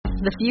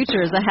The future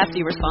is a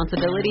hefty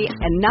responsibility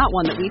and not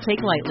one that we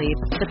take lightly.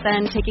 But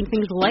then taking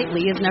things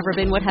lightly has never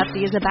been what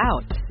Hefty is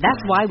about. That's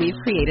why we've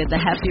created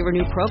the Hefty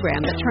Renew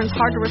program that turns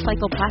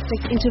hard-to-recycle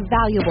plastics into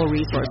valuable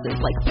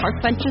resources like park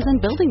benches and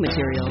building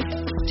materials.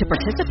 To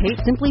participate,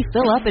 simply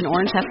fill up an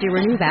orange Hefty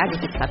Renew bag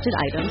with accepted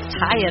items,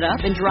 tie it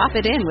up, and drop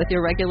it in with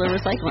your regular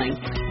recycling.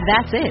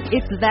 That's it.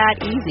 It's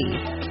that easy.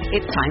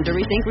 It's time to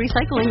rethink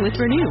recycling with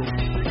Renew.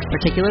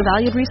 Particular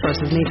valued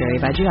resources may vary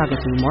by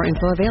geography. More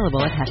info available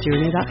at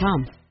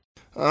heftyrenew.com.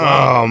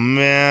 Oh,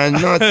 man,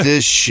 not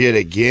this shit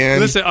again.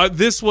 Listen,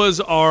 this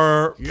was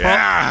our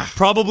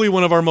probably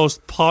one of our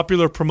most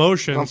popular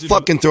promotions. I'm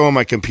fucking throwing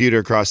my computer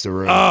across the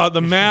room.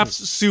 The Maps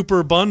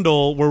Super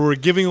Bundle, where we're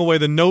giving away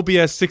the No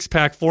BS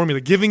 6-pack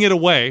formula, giving it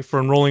away for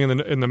enrolling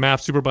in the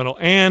Maps Super Bundle,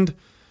 and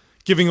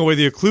giving away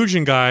the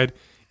occlusion guide.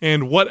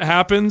 And what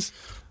happens?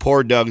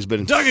 Poor Doug's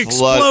been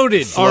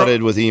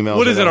exploded with emails.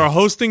 What is it? Our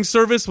hosting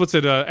service? What's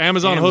it?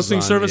 Amazon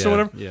hosting service or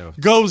whatever? Yeah.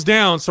 Goes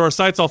down, so our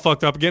site's all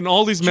fucked up. Getting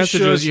all these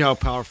messages. Shows you how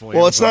powerful.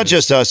 Well, it's not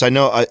just us. I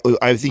know.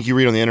 I think you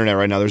read on the internet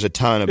right now. There's a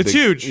ton of. It's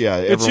huge. Yeah,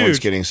 It's everyone's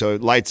huge. getting so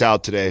lights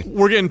out today.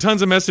 We're getting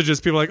tons of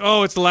messages. People are like,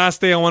 "Oh, it's the last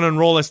day. I want to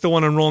enroll. I still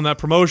want to enroll in that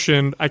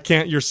promotion. I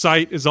can't. Your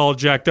site is all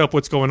jacked up.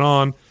 What's going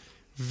on?"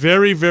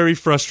 Very, very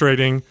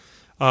frustrating.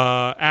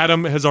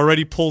 Adam has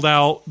already pulled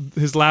out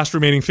his last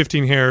remaining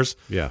 15 hairs.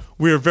 Yeah.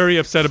 We are very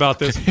upset about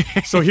this.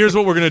 So here's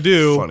what we're going to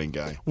do. Funny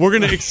guy. We're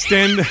going to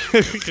extend.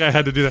 I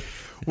had to do that.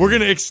 We're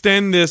going to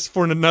extend this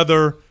for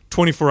another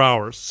 24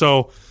 hours.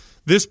 So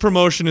this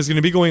promotion is going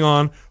to be going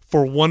on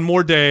for one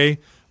more day.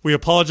 We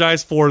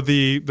apologize for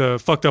the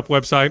fucked up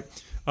website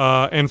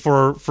and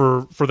for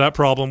that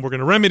problem. We're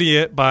going to remedy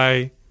it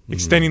by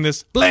extending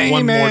this one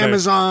more day.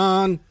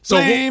 Amazon.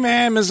 Blame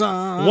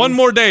Amazon. One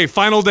more day,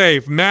 final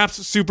day. Maps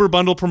Super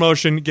Bundle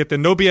promotion. Get the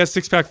No BS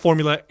 6-pack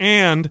formula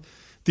and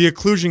the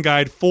occlusion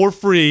guide for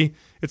free.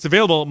 It's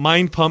available at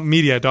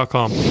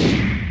mindpumpmedia.com.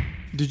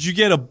 Did you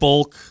get a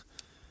bulk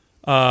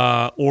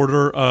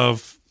order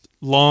of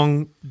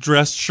long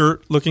dress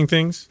shirt looking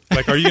things?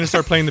 Like, are you going to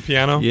start playing the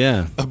piano?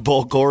 Yeah. A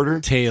bulk order.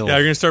 Tail. Yeah,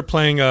 you're going to start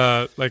playing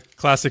like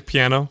classic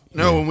piano?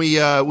 No, when we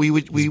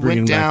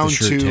went down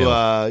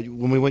tail.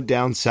 when we went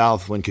down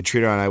south, when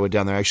Katrina and I went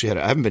down there, I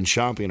haven't been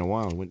shopping in a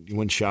while.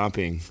 Went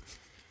shopping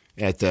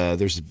at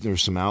there's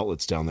some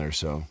outlets down there.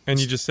 So And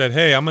you just said,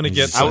 "Hey, I'm going to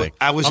get some.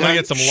 I'm going to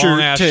get some shirt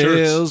long ass shirts."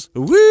 tails.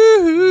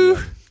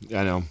 Woohoo!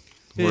 I know.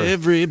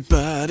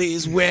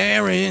 Everybody's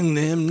wearing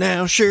them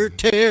now, shirt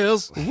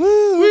tails.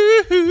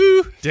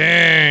 Woo!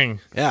 Dang.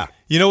 Yeah.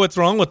 You know what's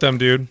wrong with them,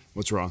 dude?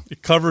 What's wrong?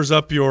 It covers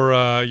up your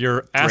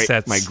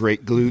assets. My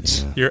great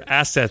glutes. Your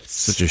assets.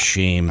 Such a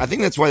shame. I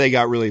think that's why they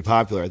got really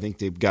popular. I think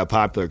they got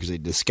popular because they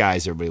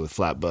disguised everybody with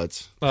flat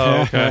butts.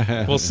 Oh,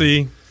 okay. We'll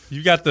see.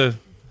 You've got the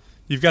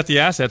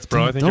assets,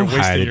 bro. I think Don't you're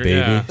wasting hide it, your baby.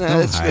 yeah.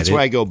 That's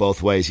why I go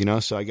both ways, you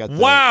know. So I got the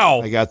Wow.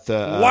 I got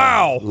the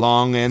Wow.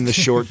 long and the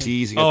short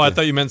tees. I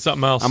thought you meant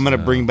something else. I'm gonna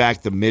bring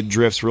back the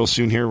midriffs real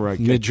soon here, where I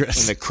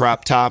Midriffs. and the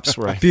crop tops,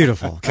 where I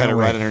Beautiful. cut it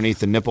right underneath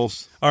the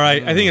nipples. All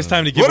right, I think it's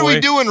time to give What are away. we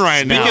doing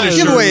right now? Speaking of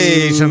Give shirts,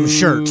 away some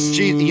shirts.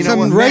 Gee, you know some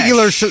what?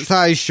 regular Mesh.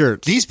 size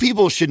shirts. These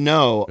people should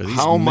know these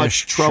how mesh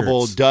much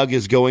trouble shirts? Doug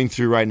is going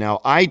through right now.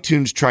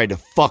 iTunes tried to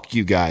fuck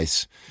you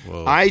guys.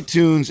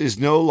 iTunes is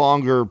no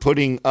longer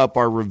putting up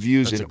our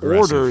reviews That's in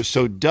aggressive. order,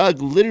 so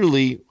Doug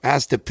literally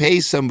has to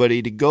pay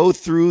somebody to go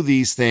through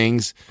these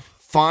things,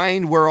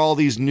 find where all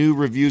these new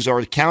reviews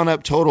are, count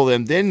up, total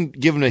them, then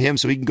give them to him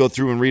so he can go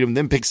through and read them,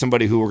 then pick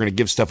somebody who we're going to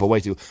give stuff away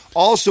to.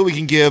 Also, we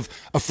can give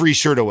a free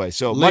shirt away.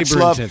 So much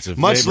love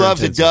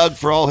to Doug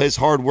for all his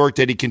hard work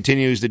that he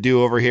continues to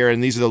do over here,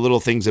 and these are the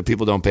little things that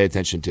people don't pay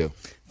attention to.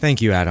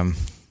 Thank you, Adam.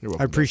 You're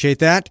welcome. I appreciate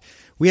that.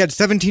 We had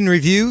 17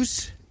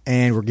 reviews,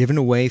 and we're giving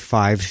away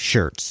 5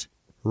 shirts.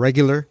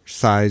 Regular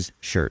size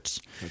shirts.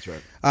 That's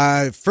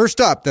right. First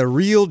up, the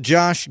real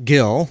Josh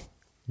Gill.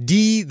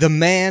 D the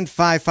Man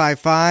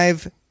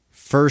 555.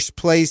 First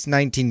place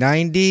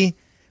 1990.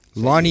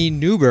 Lonnie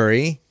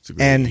Newberry. It's a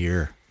great and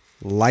year.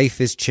 Life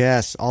is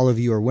Chess. All of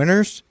you are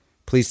winners.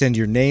 Please send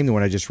your name, the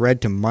one I just read,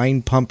 to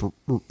Mind Pump.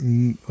 What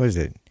is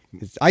it?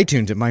 It's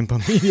iTunes at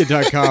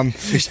mindpumpmedia.com.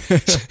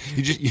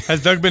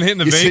 has Doug been hitting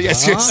the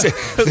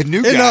vape? The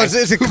new guy. No, it's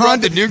a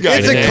the new guy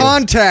It's today? a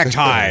contact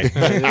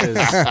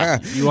high.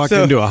 You walked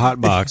into a hot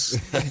box.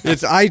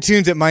 It's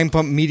iTunes at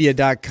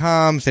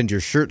mindpumpmedia.com. Send your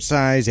shirt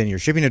size and your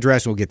shipping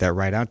address. We'll get that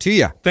right out to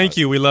you. Thank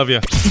you. We love you.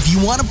 If you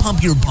want to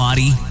pump your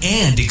body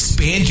and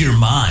expand your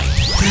mind,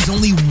 there's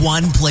only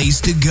one place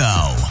to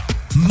go.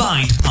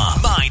 Mind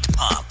Pump. Mind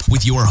Pump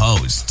with your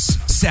hosts,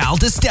 Sal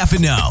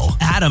DiStefano,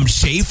 Adam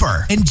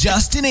Schaefer, and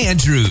Justin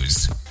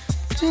Andrews.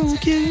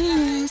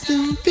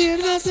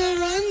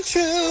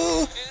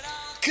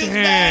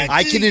 Dang.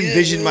 I can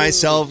envision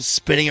myself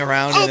spinning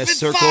around in a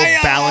circle,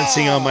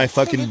 balancing on my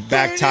fucking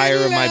back tire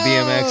of my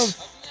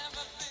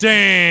BMX.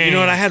 Dang. You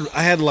know what? I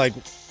had like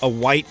a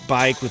white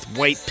bike with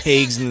white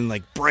pigs and then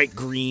like bright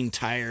green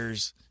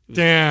tires.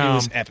 Damn. It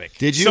was epic.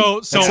 Did you? So-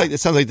 that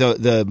sounds like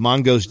the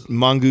Mongoose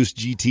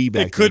GT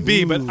back It could then.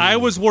 be, but I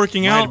was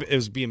working out. It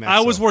was BMX.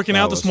 I was working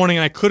out this morning,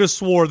 and I could have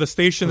swore the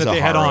station I was that a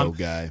they had Haro on,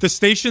 guy. the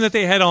station that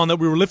they had on that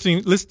we were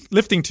lifting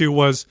to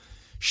was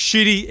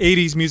shitty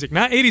 80s music,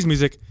 not 80s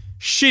music,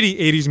 shitty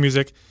 80s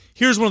music.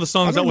 Here's one of the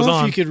songs I that don't was know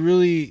on. if you could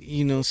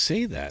really,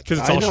 say that. 'Cause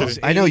it's all shitty.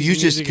 I know you 80s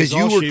just music because is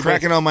you all were shitty,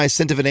 cracking on my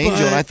Scent of an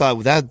Angel, and I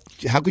thought that.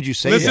 How could you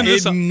say Listen that? to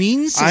It this-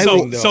 means So-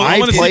 something, though. so I I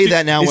wanna see play if you-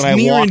 that now it's when I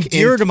near walk and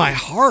dear in. to my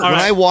heart. When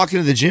I walk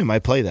into the gym, I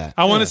play that.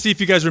 I want to see if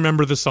you guys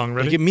remember this song.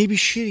 Ready? Like, it may be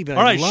shitty, but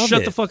All I right, love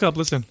shut it. the fuck up.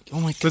 Listen. Oh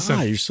my god,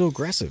 Listen. you're so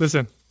aggressive.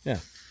 Listen. Yeah.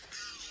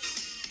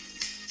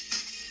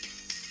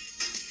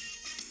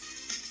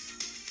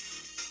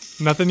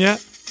 Nothing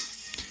yet?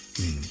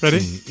 Ready?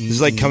 This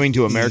is like Coming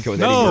to America with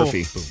No.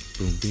 Eddie Murphy.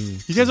 Boom, boom.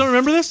 You guys don't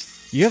remember this?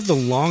 You have the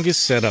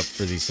longest setup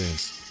for these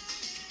things.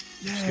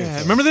 Yeah.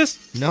 Remember this?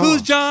 No.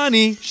 Who's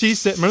Johnny? She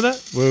said. Remember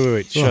that?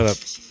 Wait. Shut up.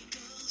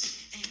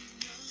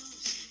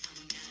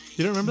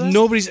 You don't remember that?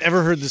 Nobody's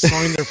ever heard this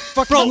song in their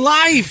fucking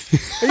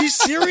life. Are you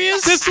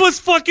serious? This was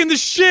fucking the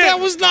shit. that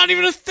was not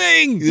even a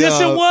thing. Yes,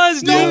 it was.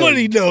 Dude.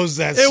 Nobody knows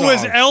that It song.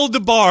 was El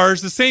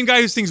DeBarge, the same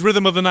guy who sings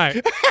 "Rhythm of the Night."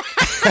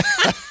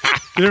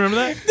 You remember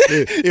that?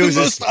 It was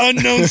the most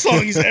unknown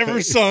song he's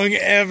ever sung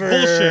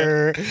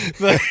ever.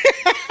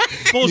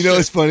 Bullshit. You know,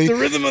 it's funny. The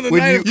Rhythm of the When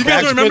Night. You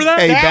guys don't remember that?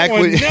 Hey, That back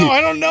one, when no,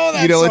 I don't know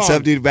that You know what's song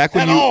up, dude? Back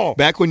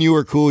when you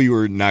were cool, you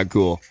were not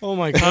cool. Oh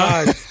my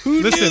god.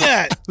 Who Listen, knew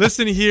that?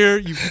 listen here,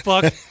 you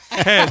fuck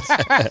heads.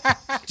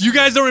 You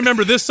guys don't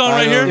remember this song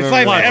right here? don't If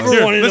I've Watch. ever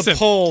Here, wanted listen, a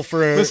poll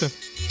for a Listen.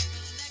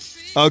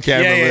 Okay, I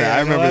remember that.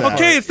 I remember that.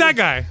 Okay, it's that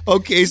guy.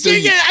 Okay, so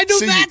Yeah, I know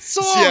so that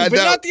song, but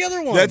not the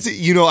other one. That's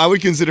I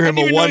would consider I him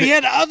didn't a even know one. he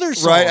had other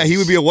songs. Right, he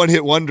would be a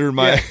one-hit wonder.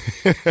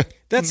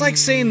 That's like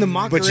saying the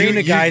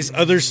Macarena you- guy's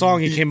other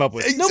song he came up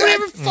with. Exact- Nobody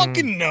ever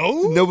fucking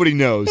knows. Nobody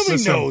knows.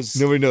 Nobody knows.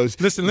 Nobody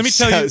knows. Listen, let me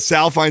tell you-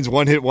 Sal finds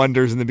one-hit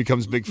wonders and then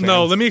becomes big fan.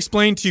 No, let me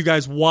explain to you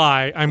guys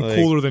why I'm Like,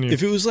 cooler than you.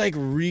 If it was like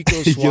Rico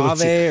Yeah,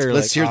 Suave or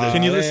let's hear that.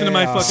 Can you listen to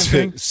my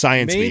fucking thing?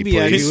 Science me, Maybe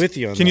I'd please. be with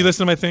you on Can you that.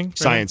 listen to my thing?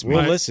 Science me.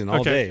 We'll listen all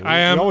Okay, day. I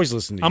am. We always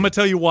listen to you. I'm gonna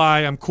tell you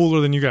why I'm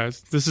cooler than you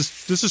guys. This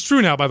is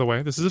true now. By the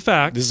way, this is a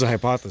fact. This is a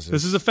hypothesis.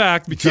 This is a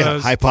fact Yeah,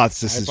 because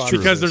hypothesis is true.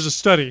 because there's a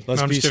study.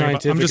 Let's I'm be just kidding about,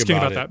 I'm scientific just kidding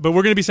about about it. that. But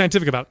we're going to be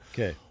scientific about it.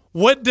 Okay.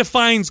 What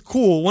defines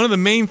cool? One of the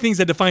main things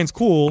that defines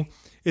cool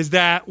is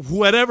that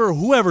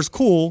whoever's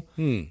cool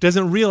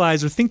doesn't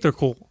realize or think they're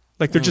cool.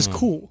 Like they're just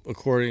cool.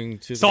 According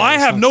to So that, I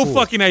it's have not no cool.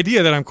 fucking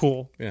idea that I'm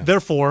cool. Yeah.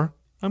 Therefore,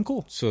 I'm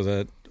cool. So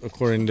that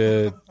according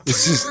to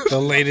this is the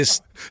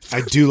latest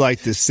I do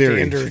like this theory.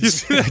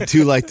 standards. I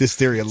do like this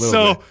theory a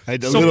little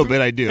bit. A little bit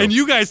I do. And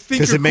you guys think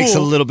because you're it makes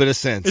cool. a little bit of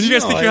sense. And you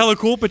guys No, think you're hella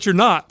cool, but you're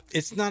not.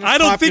 It's not a I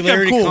don't think I'm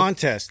popularity cool.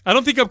 contest. I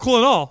don't think I'm cool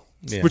at all.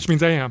 Yeah. Which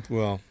means I am.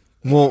 Well,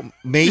 Well,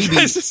 maybe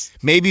guys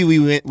just- maybe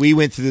we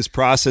went through this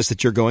process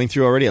that you're going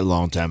through already a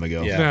long time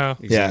ago. yeah, No.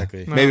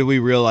 exactly. Yeah. Maybe we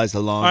realized a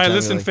long All right, time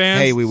listen, ago,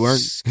 fans. Hey, we weren't.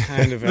 It's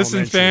kind of Listen,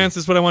 elementary. fans,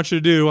 this is what I want you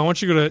to do. I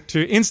want you to go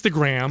to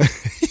Instagram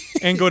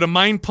and go to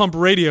Mind Pump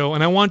Radio,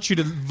 and I want you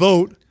to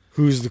vote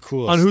Who's the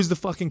coolest? on who's the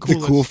fucking The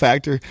coolest. cool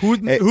factor.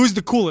 Hey, Who's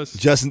the coolest?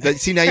 Justin?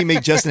 See, now you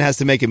make Justin has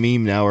to make a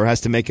meme now, or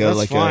has to make a That's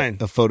like fine.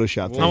 a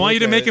Photoshop thing. I want you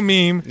to make a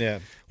meme. Yeah.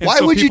 and Why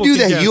so would you people do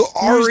can that? guess. You Who's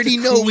already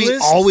the know we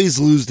coolest? always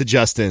lose to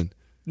Justin.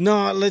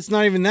 No, it's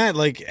not even that.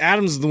 Like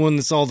Adam's the one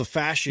that's all the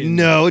fashion.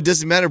 No, it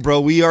doesn't matter,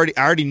 bro. I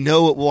already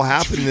know what will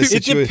happen in this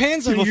It situation.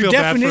 depends on People your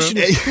feel bad for definition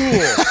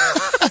him. of cool.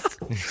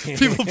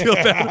 People feel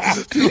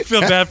bad. People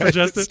feel bad for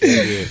Justin.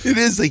 It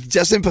is like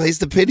Justin plays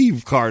the pity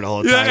card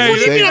all the Yeah, time. hey, He's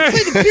what do you saying- mean I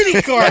play the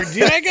pity card,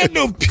 dude. I got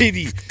no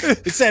pity.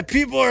 It's that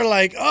people are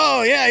like,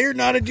 "Oh yeah, you're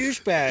not a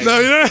douchebag." No,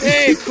 you're not.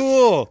 Hey,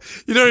 cool.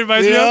 You know what it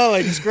reminds You me know, of?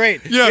 like it's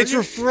great. Yeah. It's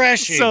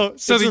refreshing. So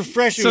it's the-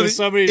 refreshing so when the-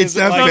 somebody It's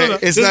doesn't not like, fair.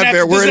 It's doesn't not have-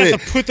 fair. doesn't We're have at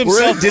to put a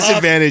themselves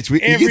disadvantage.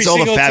 He every gets all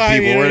the single fat time,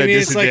 people. you know We're what at I a mean?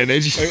 It's like,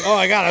 disadvantage. oh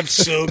my god, I'm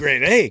so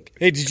great. Hey,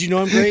 did you know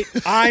I'm great?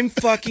 I'm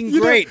fucking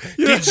great.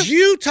 Did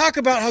you talk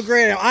about how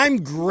great I am?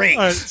 I'm great.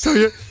 All right, so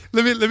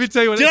let me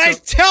tell you what. Did I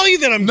tell you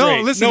that I'm No,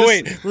 great? listen, No,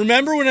 listen. wait.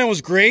 Remember when I was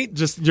great?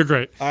 Just you're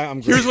great.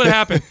 I'm great. Here's what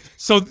happened.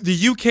 So the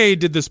UK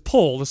did this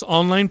poll, this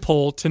online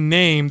poll, to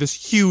name this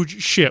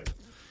huge ship,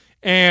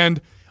 and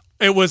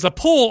it was a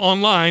poll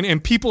online,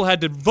 and people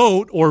had to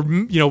vote or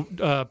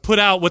put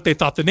out what they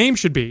thought the name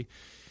should be.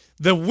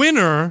 The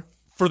winner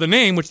for the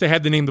name, which they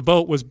had to name the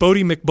boat, was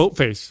Bodie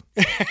McBoatface.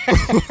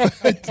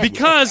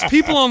 Because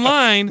people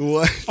online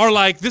are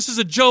like, this is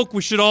a joke.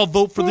 We should all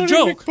vote for the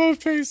joke.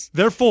 Boatface.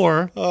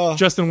 Therefore,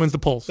 Justin wins the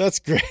polls. That's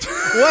great.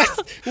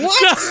 What?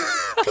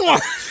 Come on.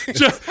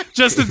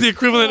 Justin's the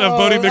equivalent of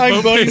Bodie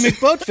I'm Bodie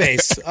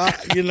McBoatface.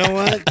 McBoatface. You know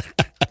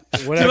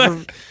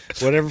what?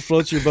 Whatever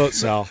floats your boat,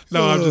 Sal.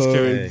 No, I'm just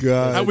kidding.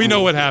 God. We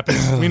know what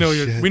happens. We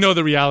know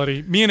the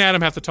reality. Me and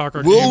Adam have to talk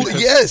our game. Well,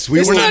 because yes, we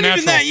It's were. not not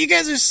even natural. that. You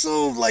guys are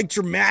so like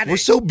dramatic. We're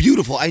so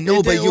beautiful. I know,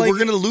 It- but like, we're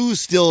gonna lose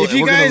still. If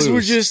you we're gonna guys were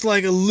lose. just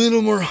like a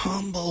little more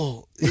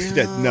humble,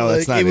 No,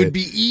 that's not It would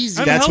be easy.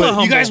 I'm That's hella what- You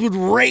humble. guys would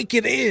rake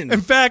it in.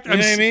 In fact, You know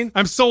what I mean?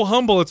 I'm so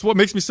humble. It's what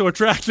makes me so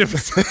attractive.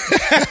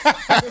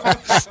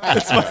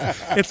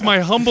 it's my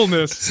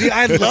humbleness. See,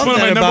 I love one of my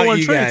that number about one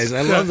you traits. guys.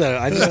 I love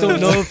that. I just don't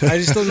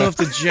know if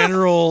the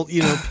general,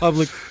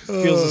 public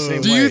feels the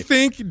same Do way. you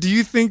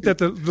think that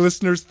the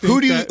listeners think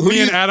Who do you- that who me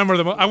do and you- Adam are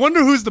the most? I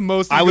wonder who's the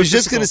most. I was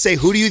just egotistical. gonna say,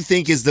 who do you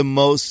think is the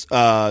most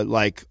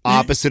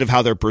opposite of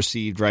how they're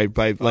perceived? Right?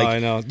 By I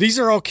know. These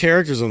are all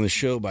characters on the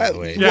show, by the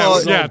way. Yeah, Well,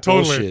 This is all yeah,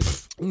 totally.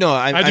 bullshit. no,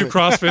 I do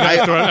CrossFit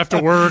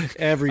after work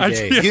Every I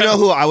day. do- You know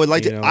who I would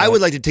like to? You know I what?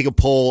 would like to take a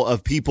poll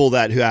of people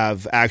who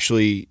have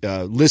actually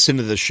listened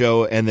to the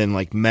show and then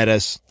met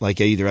us,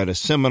 either at a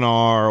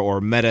seminar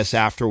or met us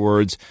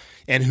afterwards,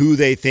 and who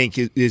they think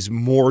is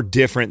more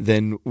different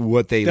than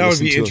what they. That would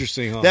listened be to.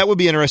 interesting, huh? That would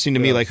be interesting to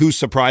me. Yeah. Who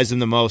surprised them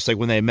the most?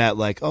 When they met,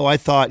 oh, I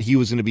thought he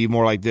was going to be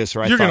more like this,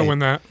 or I You're thought gonna win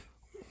that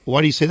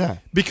Why do you say that?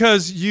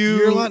 because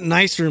You're a lot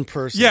nicer in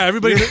person. Yeah,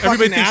 everybody You're a everybody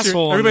fucking thinks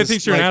asshole you're on everybody this,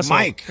 thinks you're an asshole.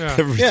 Mike. Yeah.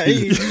 Yeah,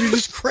 you're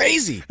just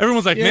crazy.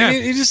 Everyone's like, You know what I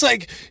man. mean? He just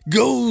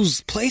goes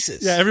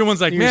places. Yeah,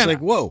 everyone's like, You're man, just like,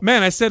 whoa.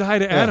 man. I said hi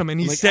to Adam, and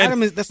he I'm like, said, Adam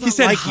that's he not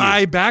said like you.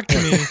 hi back to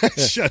me.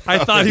 I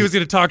thought he was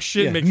going to talk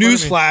shit. And make fun of me.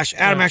 Newsflash: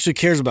 Adam Yeah. actually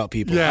cares about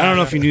people. Yeah, I don't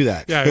know yeah. if you knew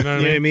that. Yeah, you know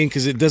what I mean?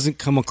 Because it doesn't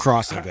come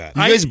across like that.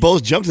 You guys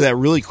both jumped to that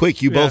really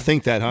quick. You Yeah. both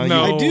think that, huh?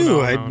 No, You- I do.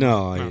 no, I no,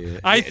 no, no.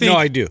 I I think no,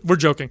 I do. We're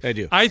joking. I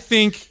do. I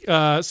think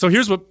so.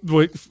 Here's what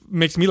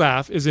makes me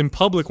laugh is in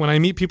public when I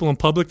meet people in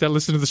public that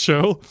listen to the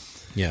show.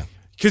 Yeah.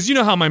 Because you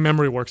know how my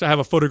memory works. I have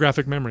a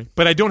photographic memory,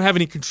 but I don't have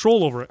any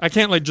control over it. I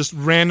can't just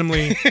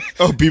randomly.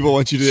 Oh, people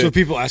want you to. So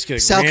people ask you,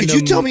 Sal, could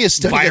you tell me a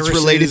study that's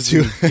related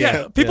to?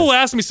 Yeah, people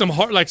ask me some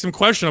some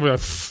question. I'll be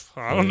like,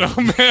 I don't know,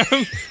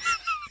 man.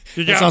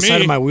 You got That's outside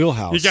me. of my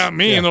wheelhouse. You got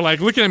me, Yeah. and they're like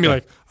looking at me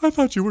like, I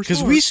thought you were Because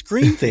smart. we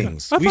screen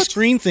things. I We thought-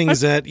 screen things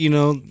that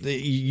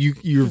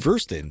you're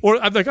versed in.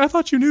 Or I'm like, I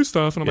thought you knew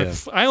stuff, and I'm Yeah.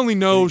 like, I only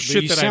know But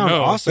shit you that I sound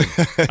know. awesome.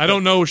 I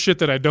don't know shit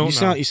that I don't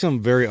know. You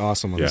sound very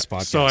awesome on Yeah, this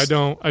podcast. so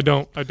I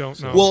don't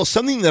know. Well,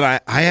 something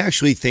that I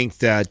actually think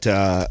that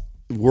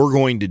we're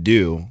going to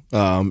do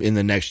in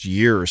the next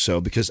year or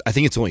so, because I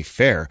think it's only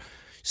fair.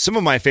 Some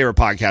of my favorite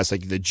podcasts,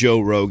 like the Joe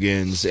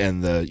Rogans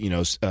and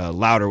the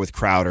Louder with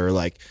Crowder,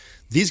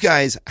 these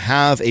guys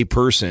have a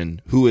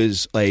person who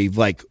is a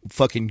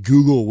fucking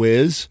Google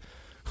whiz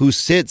who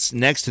sits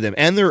next to them,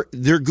 and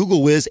they're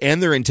Google whiz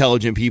and they're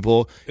intelligent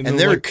people, and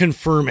they're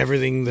confirm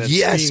everything that's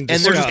Yes, being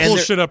and they're discussed. and pull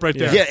they're- shit up right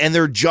there. Yeah, and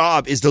their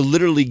job is to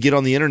literally get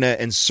on the internet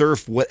and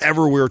surf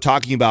whatever we're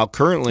talking about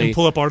currently. And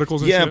pull up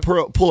articles and yeah, shit.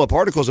 pull up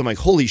articles. I'm like,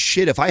 holy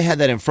shit! If I had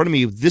that in front of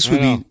me, this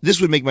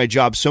would make my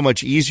job so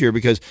much easier,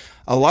 because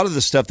a lot of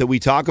the stuff that we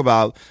talk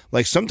about,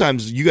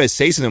 sometimes you guys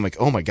say something, I'm like,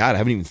 oh my god, I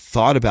haven't even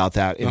thought about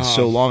that in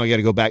so long. I got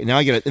to go back now.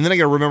 And then I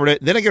got to remember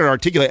it. Then I got to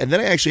articulate, and then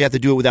I actually have to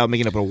do it without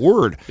making up a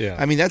word. Yeah.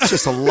 I mean, that's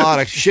just a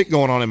lot of shit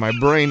going on in my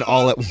brain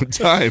all at one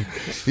time.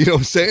 You know what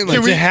I'm saying?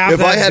 to have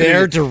if I that had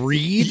there an- to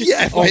read.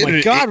 yeah. If Oh I had my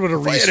an- God, what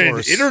a if I had an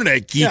resource.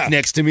 internet geek Yeah.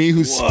 next to me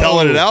who's Whoa.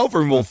 spelling it out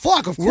for me. Well,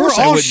 fuck. Of We're course,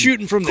 I all wouldn't-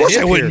 shooting from Of the course,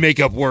 hip I wouldn't here. make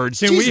up words.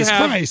 Can Jesus we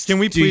have? Christ. Can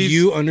we Do please?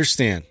 you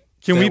understand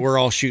Can that we- we're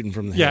all shooting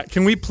from the Yeah. hip?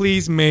 Can we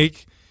please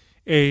make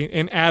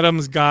an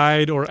Adam's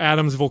guide or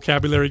Adam's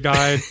vocabulary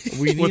guide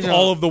We need with a-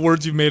 all of the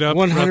words you've made up?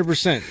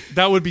 100%.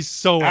 That would be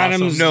so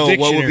Adam's awesome. No, what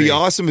would dictionary. be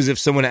awesome is if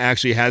someone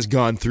actually has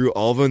gone through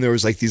all of them. There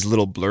was these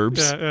little blurbs.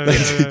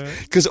 Yeah.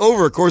 Because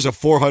over a course of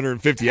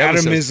 450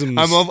 episodes,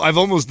 Adamisms. I've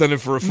almost done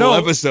it for a full No,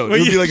 episode. well,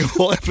 It would be you- like a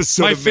whole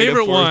episode. My of made-up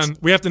favorite words. one.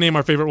 We have to name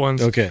our favorite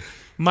ones. Okay.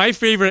 My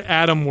favorite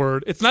Adam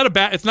word. It's not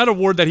a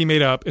word that he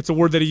made up. It's a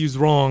word that he used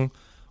wrong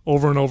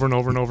over and over and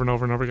over and over and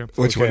over and over again.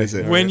 Which one is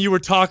it? When you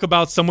would talk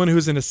about someone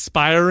who's an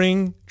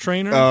aspiring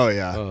trainer. Oh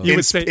yeah, You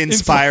would say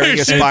inspiring,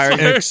 aspiring,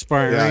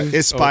 Expiring.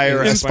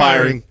 Yeah,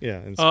 aspiring. Yeah.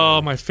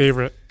 Oh, my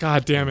favorite.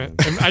 God damn it.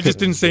 And I just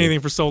didn't say anything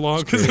for so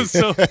long because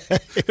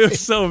it was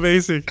so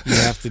basic. You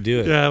have to do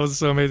it. Yeah, it was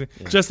so amazing.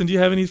 Justin, do you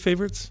have any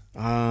favorites?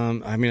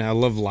 I mean, I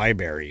love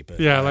Library, but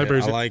Yeah, I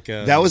Library's- like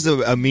That was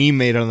a meme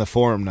made on the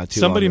forum not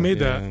too Somebody long ago. made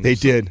that. They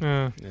did.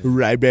 Yeah.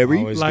 Library.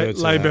 Always go to that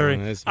Library.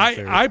 one. That's my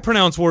favorite. I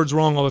pronounce words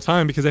wrong all the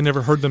time because I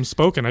never heard them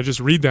spoken. I just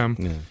read them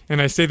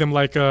and I say them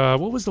like,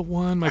 what was the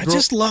one? My I girl.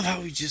 just love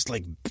how he just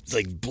like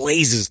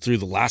blazes through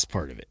the last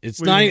part of it. It's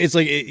What do you not. mean? It's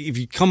like if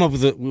you come up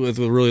with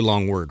a really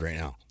long word right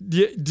now,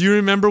 Do you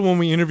remember when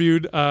we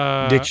interviewed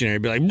dictionary,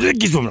 be like,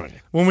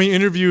 when we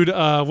interviewed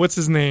what's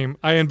his name?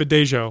 Ian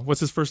Badejo. What's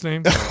his first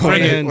name?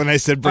 Brendan. When I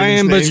said I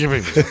am, Brendan's but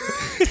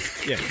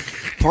name.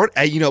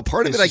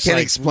 part of It's it I just, can't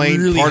like,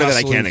 explain. really Part of it I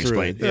hustling can't through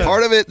explain. it. Yeah.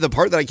 Part of it, the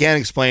part that I can't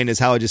explain is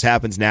how it just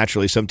happens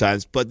naturally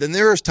sometimes. But then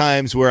there's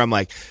times where I'm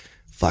like,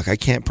 fuck, I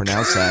can't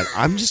pronounce that.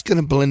 I'm just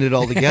gonna blend it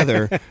all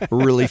together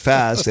really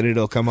fast, and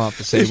it'll come out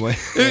the same way.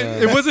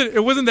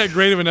 It wasn't that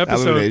great of an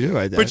episode, Badejo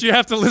right there. but you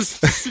have to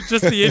listen to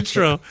just the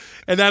intro.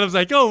 And Adam's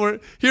like, "Oh,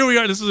 here we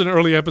are." This was an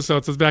early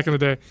episode, so it's back in the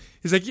day.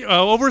 He's like,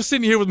 "Oh, we're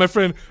sitting here with my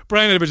friend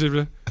Brian," and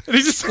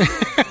he just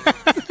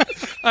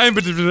I am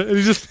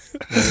just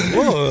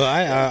Whoa,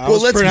 I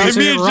was let's be-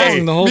 pronouncing me it and wrong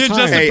Jay- the whole me and time.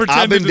 Justin Hey,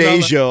 pretended to not-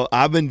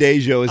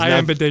 Abendejo is I not.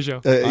 am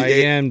Badejo.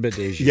 Ian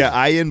Badejo.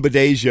 Yeah, Ian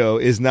Badejo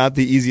is not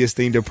the easiest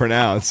thing to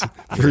pronounce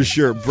for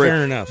sure.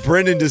 Fair enough.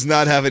 Brendan does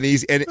not have an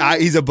easy, and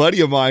he's a buddy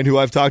of mine who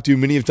I've talked to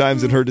many of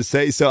times and heard to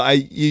say. So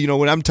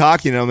when I'm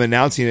talking, I'm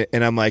announcing it,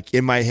 and I'm like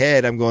in my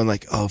head, I'm going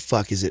like, oh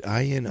fuck, is it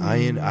Ian,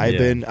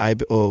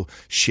 Iben? Oh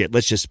shit,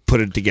 let's just put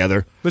it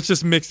together. Let's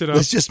just mix it up.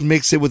 Let's just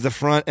mix it with the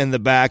front and the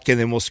back, and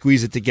then we'll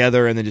squeeze it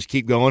together, and then just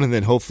keep going, and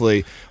then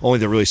hopefully only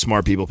the really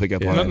smart people pick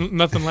up on it.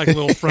 Nothing like a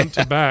little front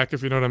to back,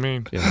 if you know what I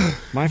mean. Yeah.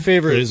 My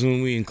favorite is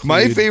when we include.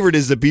 My favorite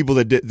is the people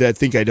that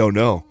think I don't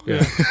know.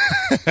 Yeah.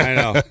 I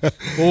know.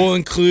 We'll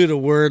include a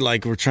word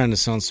like we're trying to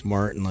sound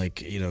smart and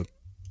like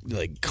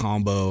like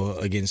combo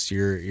against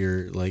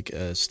your like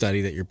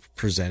study that you're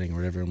presenting or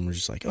whatever, and we're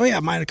just like, oh yeah,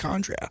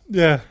 mitochondria.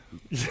 Yeah,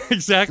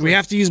 exactly. We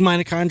have to use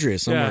mitochondria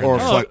somewhere. Yeah. Or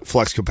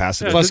flux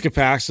capacitor. Flux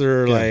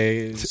capacitor,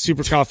 like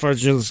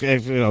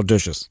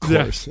supercalifragilisticexpialidocious.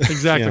 Yeah,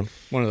 exactly. Yeah,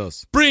 one of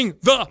those. Bring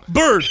the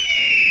bird.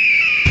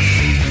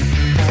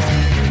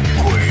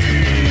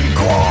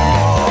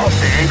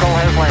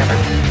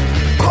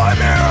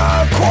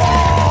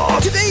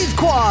 Today's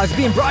Quah is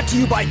being brought to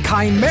you by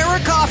Chimera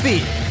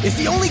Coffee. It's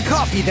the only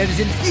coffee that is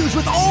infused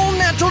with all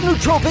natural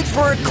nootropics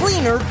for a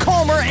cleaner,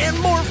 calmer, and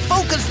more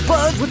focused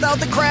buzz without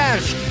the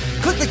crash.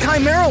 Click the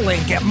Chimera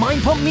link at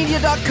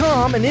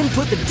mindpumpmedia.com and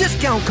input the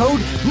discount code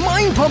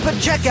MINDPUMP at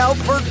checkout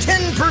for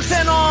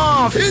 10%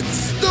 off.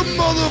 It's the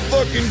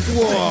motherfucking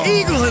Quah.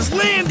 Eagle has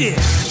landed.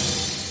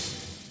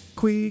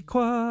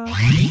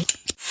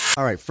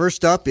 All right,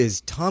 first up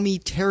is Tommy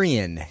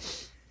Terrian.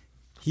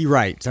 He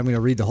writes, I'm going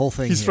to read the whole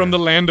thing. He's here. from the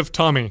land of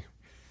Tommy.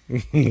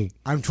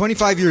 I'm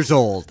 25 years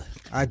old.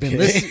 I've been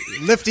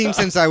lifting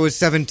since I was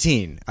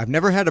 17. I've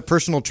never had a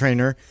personal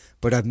trainer,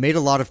 but I've made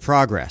a lot of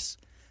progress.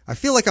 I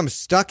feel like I'm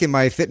stuck in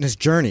my fitness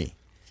journey.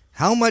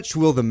 How much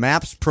will the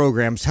MAPS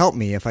programs help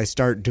me if I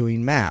start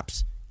doing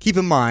MAPS? Keep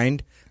in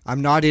mind,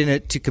 I'm not in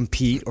it to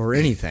compete or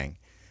anything.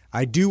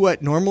 I do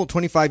what normal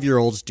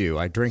 25-year-olds do.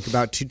 I drink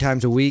about 2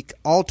 times a week,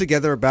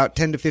 altogether about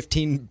 10 to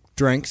 15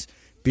 drinks,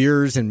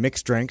 beers and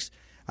mixed drinks.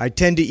 I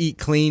tend to eat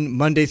clean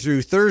Monday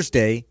through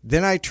Thursday.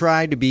 Then I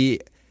try to be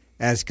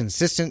as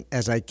consistent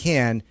as I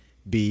can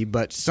be,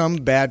 but some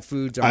bad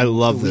foods on I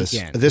love the this.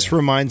 weekend. This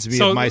reminds me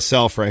of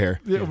myself right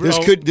here. Yeah,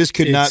 This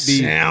could not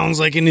be. Sounds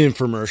like an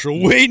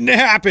infomercial waiting to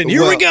happen.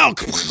 Here we go.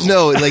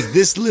 No, like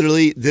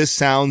this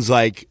sounds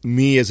like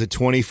me as a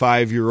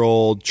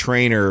 25-year-old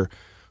trainer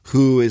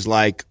who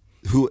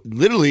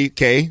literally,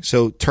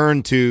 so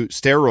turned to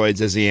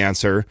steroids as the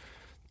answer,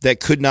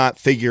 that could not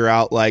figure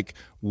out like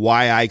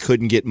why I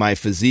couldn't get my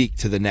physique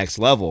to the next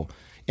level.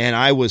 And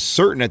I was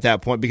certain at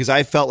that point because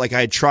I felt like I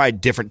had tried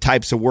different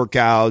types of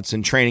workouts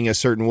and training a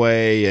certain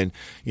way. And,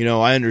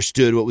 I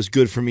understood what was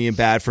good for me and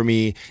bad for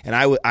me. And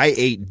I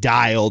ate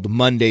dialed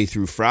Monday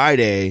through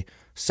Friday.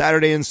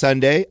 Saturday and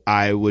Sunday,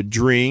 I would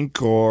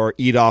drink or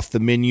eat off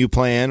the menu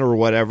plan or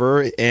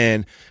whatever.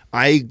 And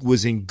I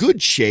was in good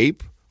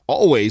shape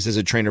always as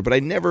a trainer, but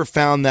I never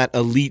found that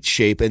elite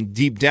shape. And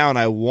deep down,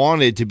 I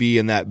wanted to be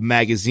in that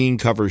magazine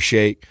cover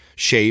shape,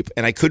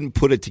 and I couldn't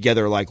put it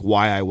together like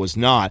why I was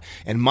not.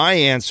 And my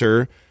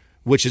answer,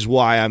 which is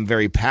why I'm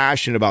very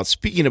passionate about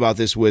speaking about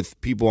this with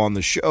people on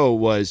the show,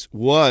 was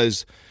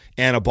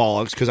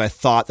anabolics, because I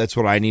thought that's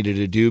what I needed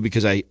to do,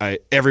 because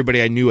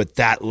everybody I knew at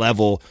that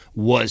level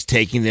was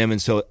taking them,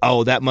 and so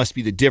that must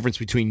be the difference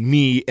between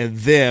me and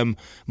them,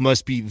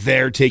 must be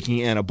they're taking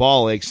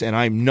anabolics and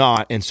I'm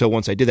not. And so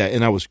once I did that,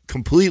 and I was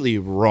completely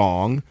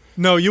wrong.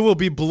 No, you will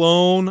be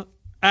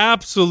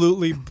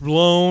absolutely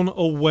blown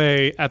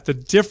away at the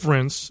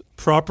difference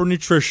proper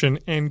nutrition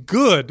and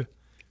good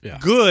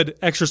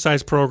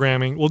exercise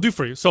programming will do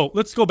for you. So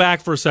let's go back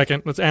for a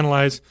second. Let's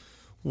analyze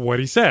what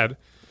he said.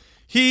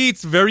 He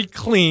eats very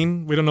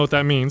clean. We don't know what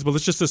that means, but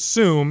let's just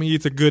assume he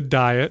eats a good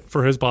diet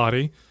for his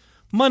body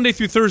Monday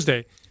through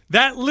Thursday.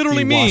 That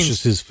literally means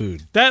washes his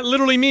food. That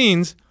literally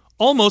means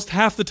almost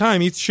half the time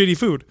he eats shitty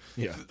food.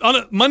 Yeah.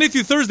 On Monday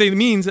through Thursday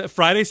means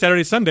Friday,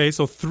 Saturday, Sunday.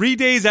 So 3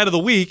 days out of the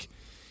week,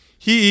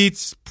 he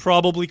eats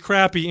probably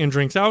crappy and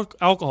drinks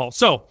alcohol.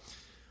 So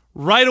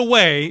right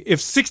away, if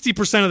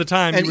 60% of the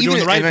time you were doing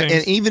the right things,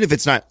 and even if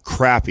it's not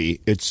crappy,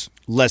 it's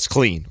less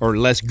clean or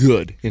less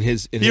good in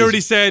his. He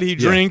already said he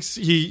drinks.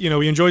 He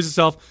enjoys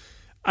himself.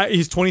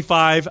 He's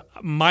 25.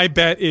 My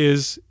bet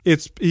is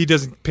he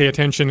doesn't pay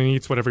attention and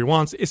eats whatever he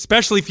wants,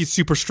 especially if he's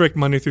super strict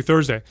Monday through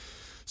Thursday.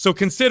 So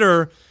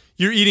consider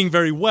you're eating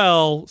very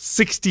well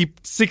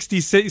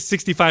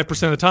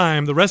 65% of the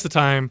time. The rest of the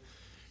time,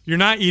 you're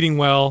not eating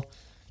well.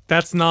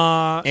 That's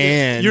not,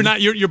 and you're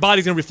not. Your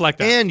body's gonna reflect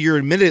that. And you're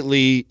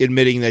admittedly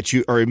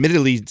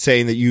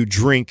saying that you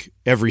drink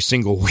every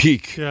single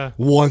week,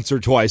 once or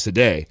twice a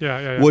day.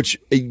 Yeah. Which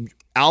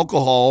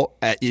alcohol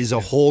is a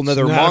whole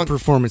nother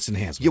performance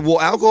enhancement. Yeah, well,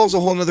 alcohol is a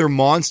whole nother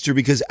monster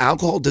because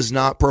alcohol does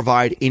not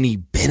provide any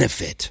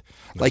benefit.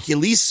 Like at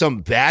least some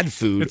bad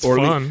food, It's or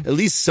fun. at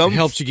least some It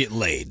helps you get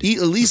laid. Eat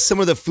at least some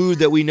of the food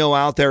that we know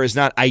out there is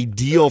not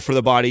ideal for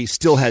the body,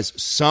 still has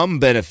some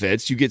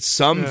benefits. You get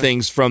some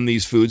things from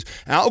these foods.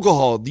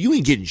 Alcohol, you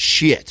ain't getting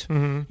shit.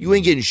 You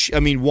ain't getting I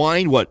mean,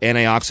 wine, what?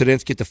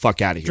 Antioxidants? Get the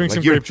fuck out of here. Drink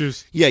some you're- grape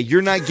juice. Yeah,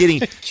 you're not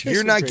getting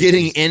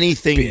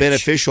anything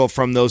beneficial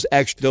from those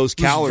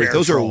calories.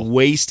 Those are Resveratrol.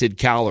 wasted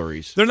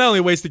calories. They're not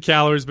only wasted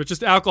calories, but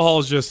just alcohol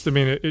is just. I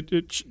mean,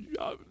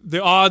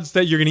 the odds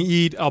that you're going to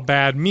eat a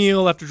bad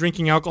meal after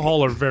drinking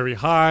alcohol are very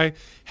high.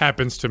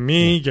 Happens to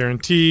me,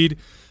 guaranteed.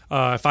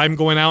 If I'm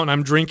going out and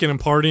I'm drinking and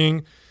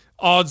partying,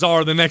 odds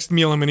are the next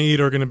meal I'm going to eat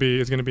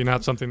is going to be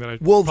not something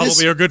that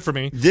probably are good for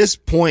me. This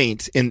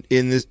point in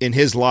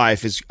his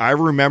life is, I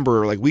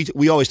remember, like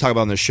we always talk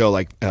about on the show,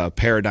 like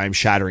paradigm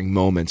shattering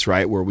moments,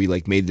 right? Where we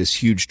like made this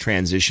huge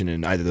transition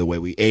in either the way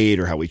we ate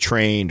or how we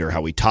trained or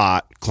how we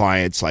taught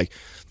clients. Like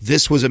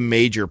this was a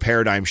major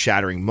paradigm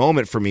shattering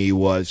moment for me.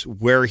 Was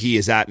where he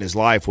is at in his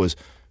life was,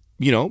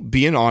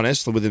 being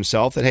honest with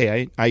himself that,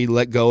 hey, I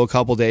let go a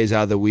couple days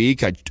out of the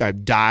week. I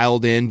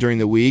dialed in during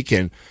the week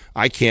and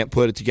I can't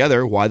put it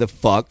together. Why the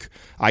fuck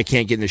I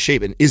can't get into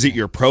shape? And is it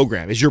your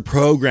program? Is your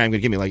program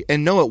going to get me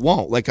and no, it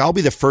won't. Like, I'll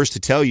be the first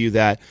to tell you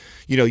that,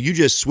 you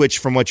just switch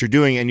from what you're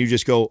doing and you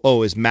just go,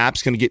 oh, is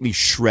MAPS going to get me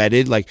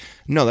shredded? Like,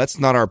 no, that's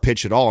not our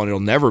pitch at all. And it'll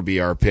never be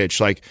our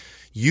pitch. Like,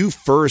 you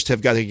first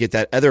have got to get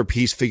that other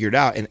piece figured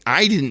out. And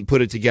I didn't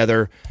put it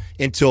together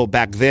until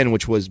back then,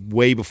 which was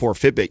way before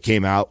Fitbit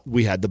came out.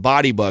 We had the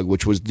Body Bug,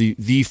 which was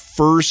the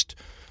first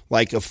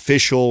like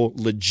official,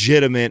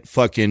 legitimate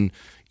fucking,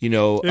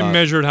 It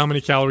measured how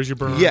many calories you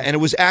burn. Yeah, and it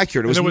was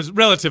accurate. It was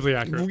relatively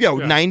accurate. Yeah,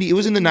 90. It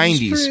was in the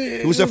 90s.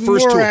 It was the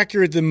first more tool.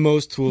 accurate than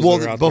most tools. Well,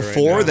 that are out before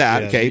there right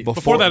that, now. okay,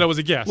 Before that, it was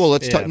a guess. Well,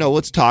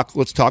 let's talk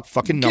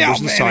fucking numbers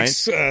and Galvanic, science.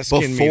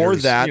 skin Before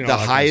meters, that, all the that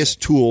kind of highest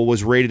stuff. tool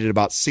was rated at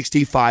about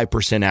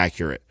 65%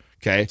 accurate.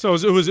 Okay. So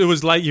it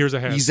was light years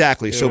ahead.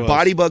 Exactly. So was.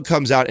 Body Bug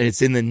comes out and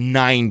it's in the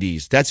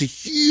 90s. That's a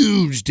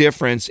huge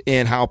difference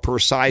in how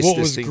precise What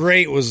this was thing.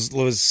 great was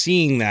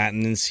seeing that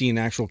and then seeing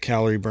actual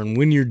calorie burn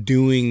when you're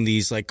doing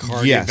these like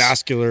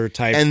cardiovascular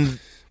type And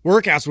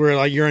workouts where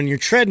like you're on your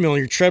treadmill.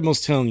 Your treadmill's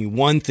telling you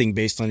one thing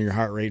based on your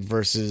heart rate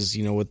versus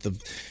with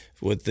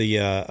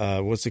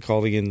the what's it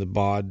called again, the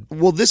bod.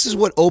 well, this is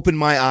what opened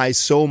my eyes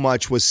so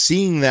much, was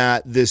seeing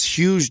this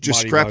huge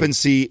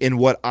discrepancy in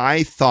what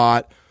I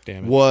thought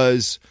Damn it.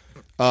 was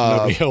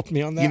Nobody helped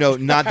me on that.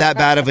 not that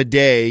bad of a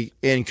day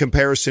in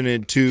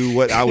comparison to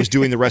what I was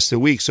doing the rest of the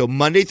week. So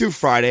Monday through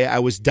Friday, I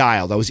was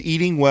dialed. I was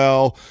eating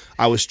well.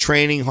 I was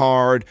training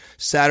hard.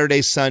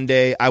 Saturday,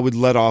 Sunday, I would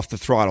let off the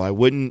throttle. I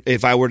wouldn't,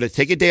 if I were to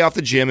take a day off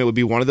the gym, it would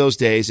be one of those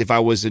days. If I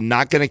was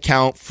not going to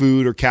count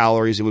food or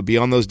calories, it would be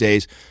on those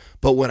days.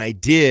 But when I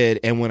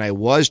did, and when I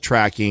was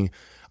tracking,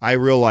 I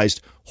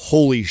realized,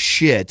 holy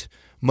shit,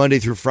 Monday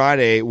through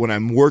Friday, when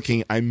I'm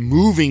working, I'm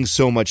moving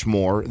so much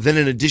more. Then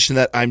in addition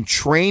to that, I'm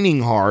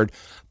training hard.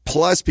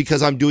 Plus,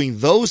 because I'm doing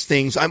those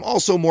things, I'm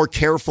also more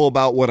careful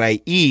about what I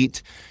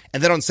eat.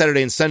 And then on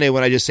Saturday and Sunday,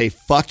 when I just say,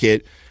 fuck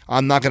it,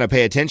 I'm not going to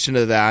pay attention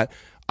to that,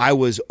 I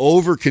was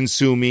over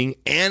consuming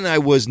and I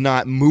was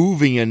not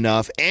moving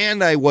enough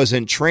and I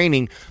wasn't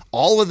training.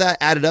 All of that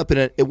added up,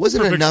 and it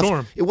wasn't Perfect enough.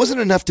 storm. It wasn't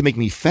enough to make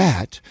me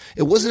fat.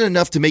 It wasn't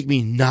enough to make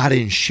me not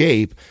in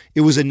shape.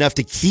 It was enough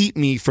to keep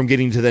me from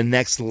getting to the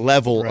next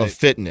level of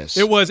fitness.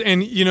 It was,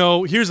 and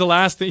here's the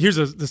last thing. Here's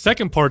the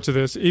second part to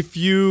this. If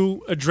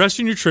you address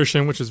your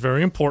nutrition, which is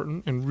very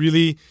important, and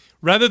really,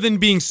 rather than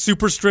being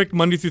super strict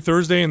Monday through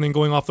Thursday and then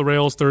going off the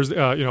rails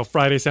Thursday,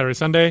 Friday, Saturday,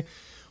 Sunday,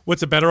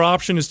 what's a better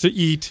option is to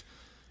eat,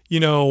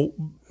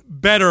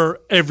 better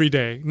every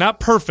day.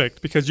 Not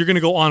perfect, because you're going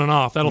to go on and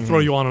off. That'll throw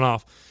you on and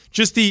off.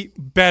 Just eat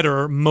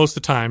better most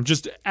of the time.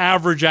 Just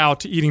average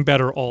out to eating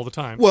better all the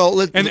time. Well,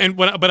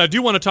 but I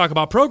do want to talk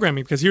about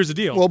programming, because here's the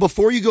deal. Well,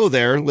 before you go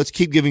there, let's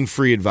keep giving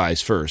free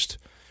advice first.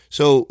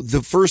 So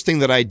the first thing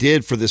that I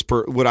did for this,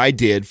 what I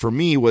did for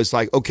me was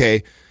like,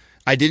 okay,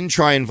 I didn't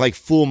try and like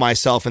fool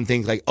myself and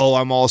think like, oh,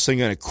 I'm also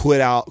going to quit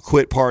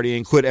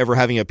partying, quit ever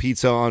having a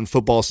pizza on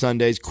football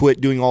Sundays, quit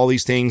doing all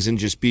these things and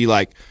just be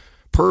like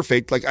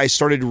perfect. Like I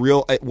started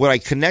what I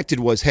connected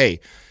was,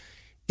 hey,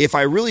 if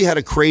I really had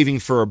a craving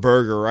for a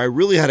burger or I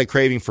really had a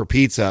craving for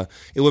pizza,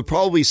 it would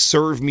probably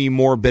serve me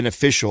more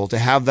beneficial to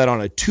have that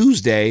on a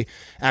Tuesday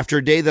after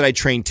a day that I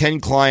trained 10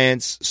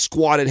 clients,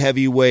 squatted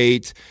heavy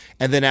weight,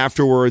 and then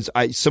afterwards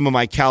some of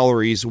my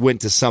calories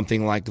went to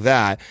something like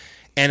that.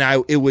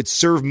 And it would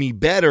serve me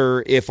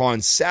better if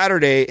on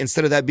Saturday,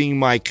 instead of that being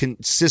my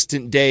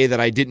consistent day that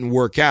I didn't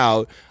work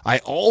out, I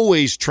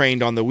always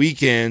trained on the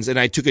weekends and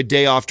I took a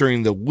day off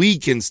during the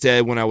week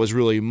instead when I was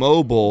really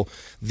mobile.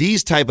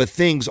 These type of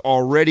things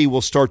already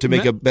will start to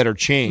make a better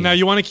change. Now,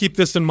 you want to keep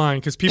this in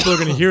mind, because people are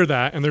going to hear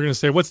that and they're going to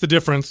say, what's the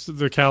difference?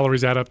 The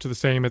calories add up to the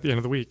same at the end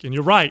of the week. And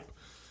you're right.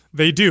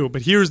 They do.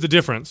 But here's the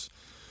difference.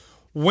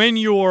 When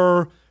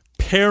you're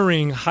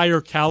pairing higher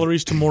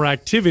calories to more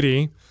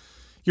activity,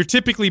 you're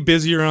typically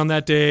busier on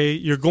that day.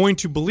 You're going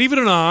to, believe it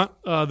or not,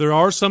 there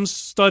are some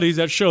studies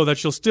that show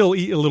that you'll still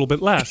eat a little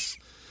bit less.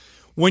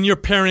 when you're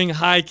pairing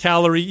high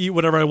calorie, eat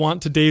whatever I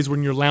want to days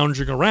when you're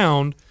lounging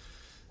around,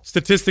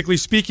 statistically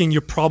speaking,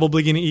 you're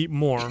probably going to eat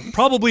more.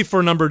 Probably for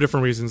a number of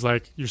different reasons.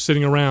 Like you're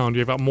sitting around,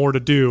 you've got more to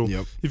do.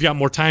 Yep. You've got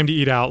more time to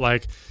eat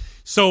out.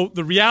 So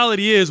the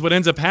reality is what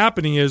ends up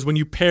happening is when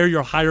you pair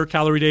your higher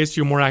calorie days to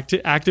your more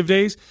active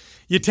days,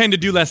 you tend to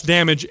do less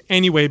damage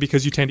anyway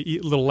because you tend to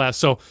eat a little less.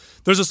 So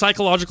there's a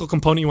psychological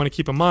component you want to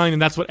keep in mind,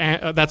 and that's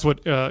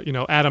what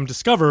Adam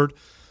discovered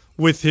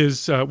with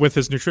his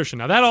nutrition.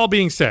 Now that all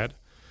being said,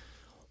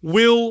 I'm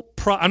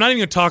not even going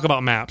to talk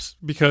about MAPS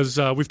because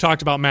we've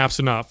talked about MAPS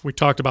enough. We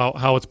talked about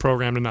how it's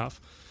programmed enough.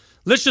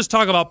 Let's just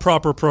talk about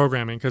proper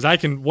programming because I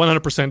can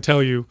 100%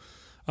 tell you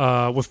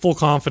with full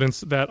confidence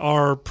that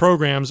our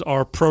programs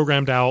are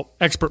programmed out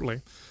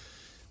expertly.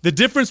 The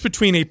difference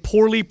between a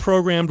poorly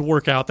programmed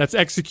workout that's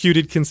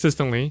executed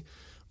consistently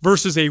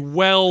versus a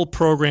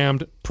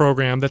well-programmed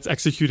program that's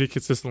executed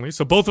consistently.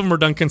 So both of them are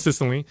done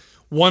consistently.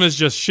 One is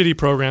just shitty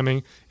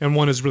programming and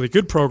one is really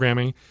good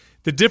programming.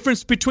 The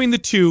difference between the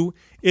two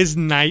is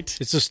night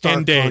It's a stark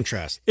and day.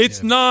 contrast.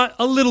 It's not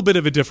a little bit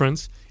of a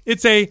difference.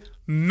 It's a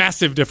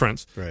massive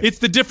difference. Right. It's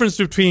the difference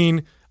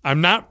between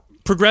I'm not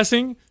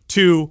progressing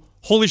to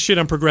holy shit,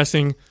 I'm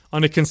progressing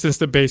on a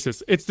consistent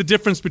basis. It's the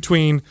difference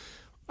between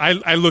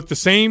I look the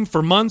same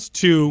for months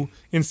to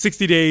in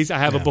 60 days I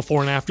have a before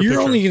and after You're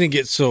picture. only going to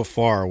get so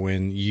far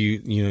when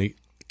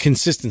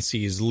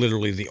consistency is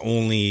literally the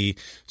only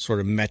sort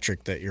of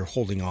metric that you're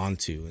holding on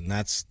to. And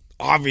that's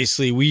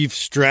obviously we've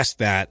stressed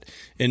that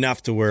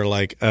enough to where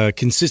like a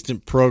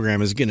consistent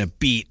program is going to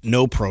beat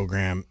no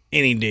program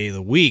any day of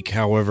the week.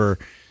 However,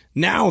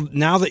 now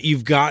that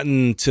you've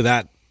gotten to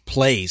that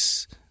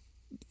place,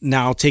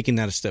 now taking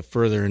that a step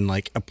further and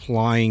like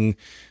applying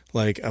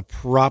like a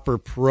proper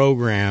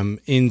program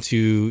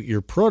into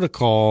your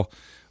protocol,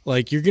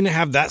 like you're going to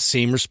have that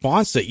same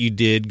response that you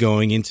did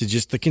going into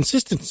just the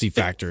consistency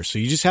factor. So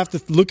you just have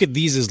to look at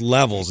these as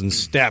levels and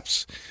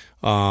steps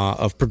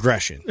of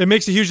progression. It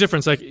makes a huge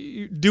difference. Like,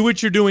 do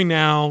what you're doing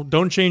now.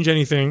 Don't change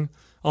anything.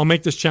 I'll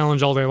make this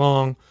challenge all day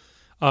long.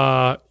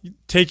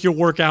 Take your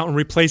workout and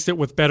replace it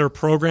with better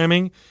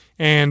programming,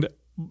 and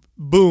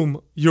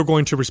boom, you're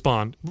going to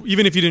respond,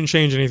 even if you didn't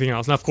change anything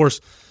else. Now, of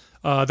course,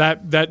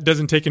 that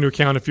doesn't take into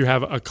account if you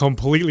have a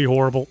completely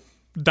horrible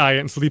diet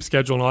and sleep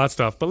schedule and all that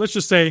stuff. But let's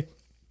just say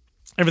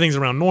everything's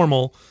around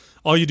normal.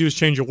 All you do is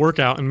change your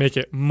workout and make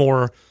it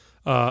more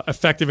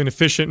effective and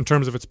efficient in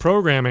terms of its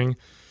programming.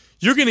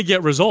 You're going to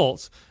get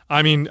results.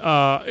 I mean,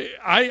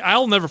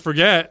 I'll never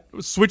forget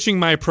switching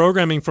my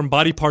programming from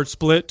body part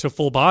split to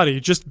full body,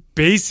 just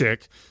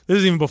basic. This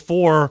is even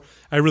before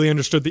I really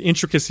understood the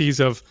intricacies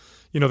of,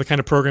 the kind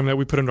of program that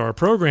we put into our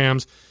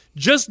programs.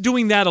 Just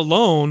doing that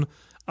alone,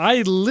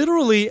 I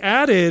literally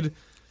added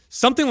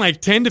something like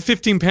 10 to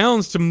 15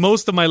 pounds to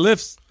most of my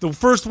lifts the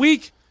first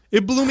week.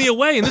 It blew me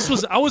away. And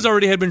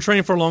had been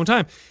training for a long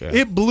time. Yeah.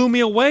 It blew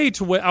me away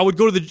to where I would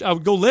go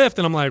lift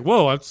and I'm like,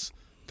 whoa,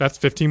 that's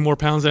 15 more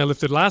pounds than I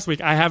lifted last week.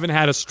 I haven't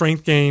had a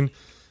strength gain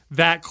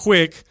that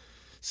quick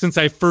since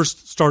I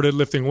first started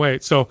lifting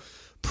weights. So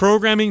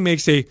programming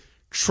makes a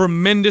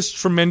tremendous,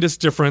 tremendous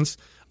difference.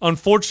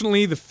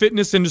 Unfortunately, the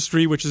fitness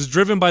industry, which is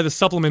driven by the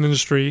supplement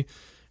industry,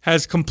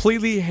 has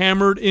completely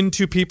hammered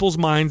into people's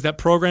minds that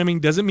programming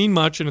doesn't mean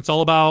much, and it's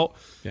all about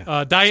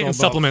diet and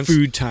supplements.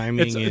 Food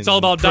timing. It's all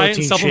about diet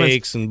and supplements.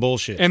 Shakes and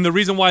bullshit. And the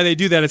reason why they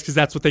do that is because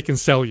that's what they can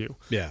sell you.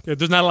 Yeah.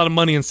 There's not a lot of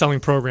money in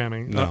selling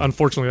programming. No.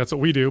 Unfortunately, that's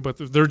what we do, but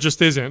there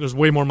just isn't. There's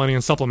way more money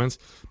in supplements.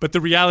 But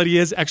the reality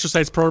is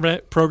exercise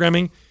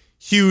programming,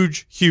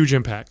 huge, huge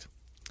impact.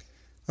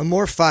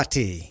 Amor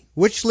Fati,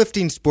 which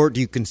lifting sport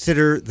do you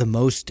consider the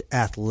most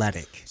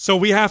athletic? So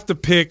we have to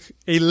pick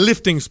a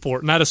lifting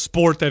sport, not a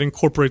sport that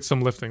incorporates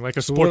some lifting, like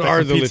a sport what that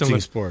are the competes in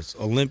lifting sports?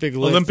 Olympic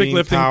lifting,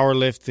 lifting,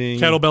 powerlifting,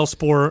 kettlebell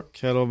sport.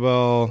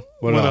 Kettlebell.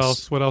 What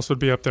else? What else would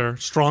be up there?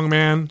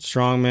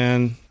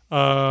 Strongman.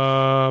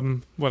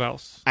 What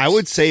else? I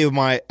would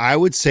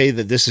say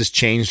that this has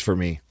changed for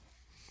me.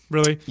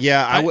 Really?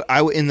 Yeah,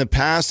 I in the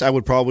past I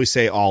would probably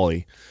say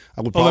Ollie.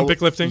 I would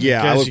Olympic lifting.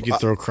 Yeah, you could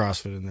throw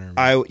CrossFit in there.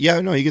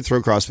 You could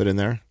throw CrossFit in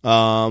there.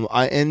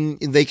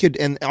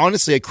 And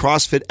honestly, a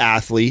CrossFit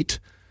athlete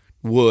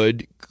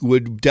would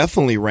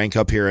definitely rank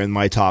up here in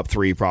my top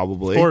 3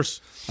 probably. Of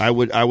course. I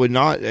would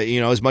not,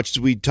 as much as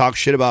we talk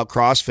shit about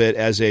CrossFit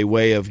as a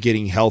way of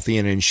getting healthy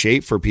and in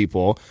shape for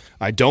people,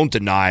 I don't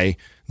deny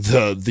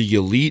the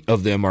elite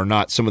of them are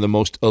not some of the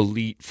most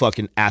elite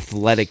fucking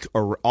athletic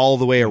or all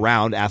the way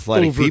around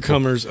athletic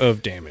overcomers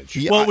of damage.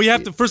 Yeah, well, we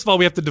have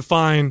to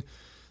define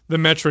the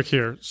metric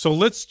here. So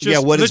let's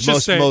just what let's is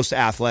just say, most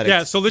athletic?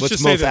 Yeah, so let's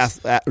just say this.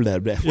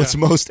 What's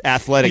most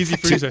athletic Easy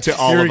for you to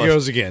all Here of he us?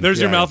 goes again.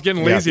 There's your mouth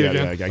getting lazy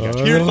again. I got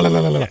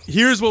you.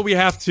 Here's what we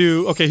have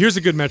to. Okay, here's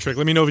a good metric.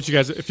 Let me know if you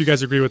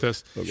guys agree with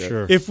this. Okay.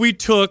 Sure. If we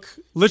took,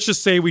 let's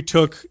just say we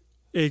took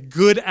a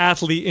good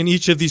athlete in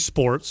each of these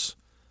sports,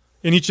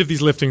 in each of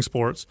these lifting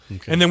sports,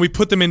 and then we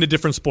put them into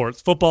different sports: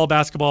 football,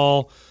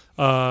 basketball,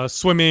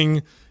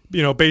 swimming,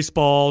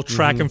 baseball,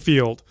 track and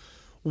field.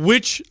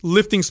 Which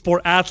lifting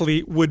sport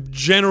athlete would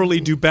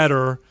generally do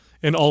better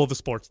in all of the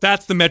sports.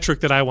 That's the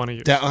metric that I want to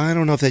use. I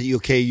don't know if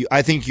that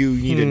I think you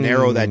need to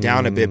narrow that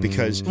down a bit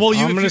because I'm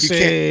going to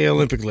say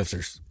Olympic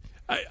lifters.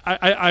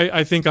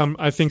 I think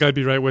I'd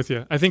be right with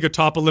you. I think a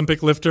top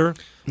Olympic lifter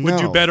would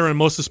do better in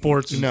most of the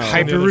sports. No.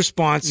 Hyper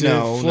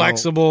responsive,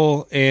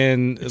 flexible,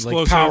 and explosive,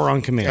 like power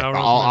on command.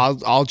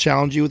 I'll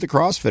challenge you with the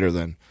CrossFitter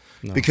then.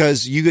 No.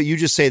 Because you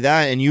just say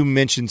that, and you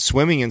mentioned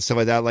swimming and stuff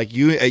like that. Like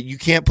you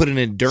can't put an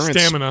endurance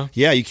stamina.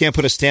 Yeah, you can't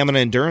put a stamina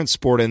endurance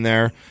sport in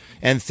there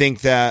and think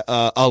that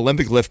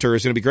Olympic lifter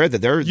is going to be great. That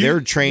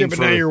they're trained but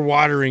for. Now you're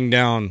watering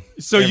down.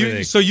 So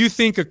you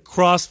think a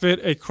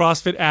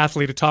CrossFit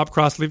athlete, a top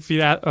CrossFit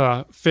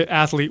fit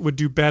athlete would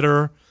do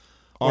better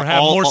or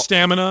have more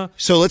stamina?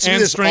 So let's do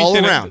this all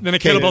around than a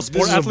kettlebell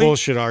sport this athlete. Is a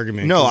bullshit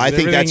argument. No, I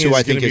think that's who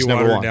I think is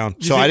number one.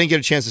 Down. So I didn't get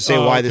a chance to say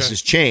why this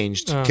has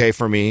changed. Okay,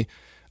 for me.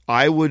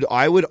 I would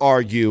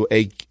argue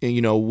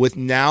with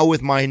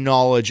my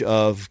knowledge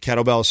of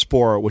kettlebell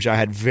sport, which I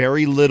had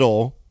very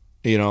little,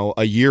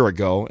 a year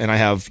ago, and I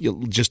have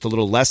just a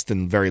little less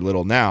than very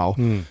little now.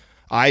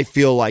 I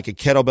feel like a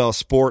kettlebell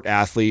sport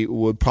athlete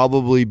would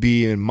probably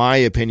be, in my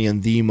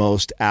opinion, the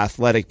most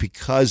athletic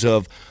because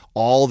of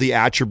all the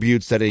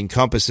attributes that it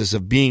encompasses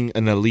of being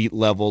an elite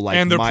level, like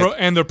and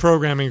their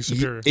programming is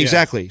superior.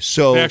 Exactly.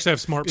 So they actually have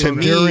smart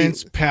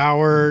endurance,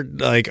 power,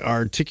 like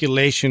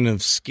articulation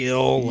of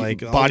skill,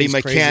 like body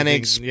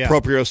mechanics,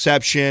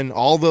 proprioception,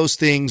 all those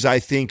things. I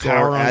think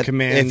power on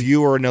command. If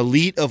you are an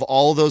elite of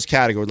all those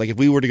categories, like if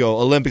we were to go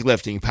Olympic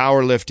lifting,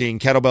 powerlifting,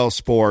 kettlebell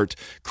sport,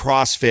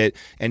 CrossFit,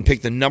 and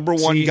pick the number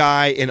one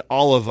guy in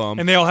all of them,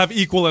 and they all have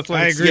equal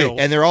athletic skills,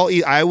 and they're all.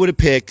 I would have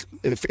picked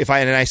if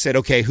I said,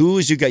 okay, who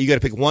is you got? You got to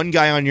pick one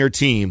guy on your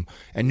team,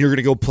 and you're going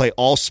to go play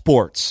all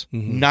sports,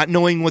 not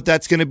knowing what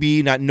that's going to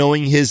be, not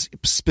knowing his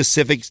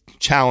specific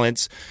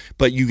talents,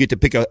 but you get to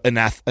pick an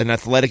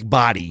athletic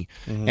body,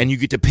 and you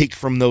get to pick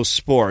from those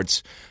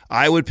sports.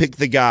 I would pick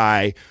the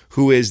guy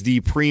who is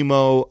the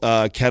primo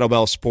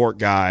kettlebell sport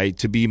guy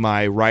to be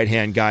my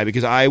right-hand guy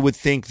because I would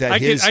think that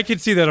I could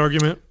see that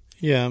argument.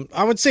 Yeah,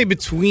 I would say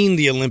between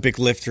the Olympic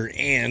lifter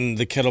and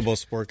the kettlebell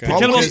sport guy.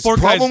 The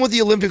problem with the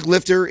Olympic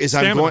lifter is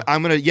I'm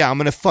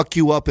gonna fuck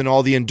you up in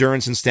all the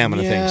endurance and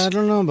stamina things. Yeah, I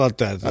don't know about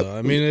that though.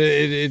 I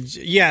mean,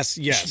 yes.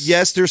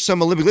 There's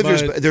some Olympic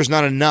lifters, but there's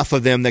not enough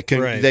of them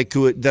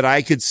that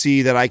I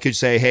could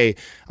say, hey,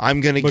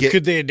 I'm gonna get.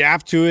 Could they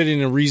adapt to it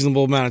in a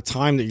reasonable amount of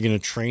time that you're gonna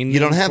train? You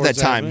don't have that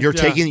time. You're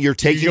taking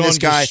this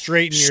guy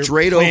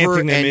straight over,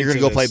 and you're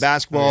gonna go play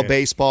basketball,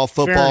 baseball,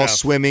 football,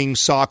 swimming,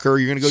 soccer.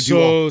 You're gonna go do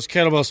all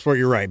kettlebell sport.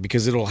 You're right,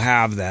 because it'll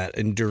have that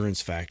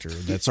endurance factor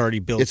that's already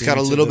built. It's got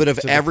a little bit of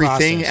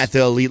everything at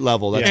the elite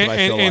level. That's what I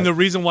feel like. And the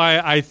reason why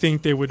I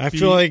think they would, I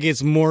feel like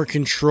it's more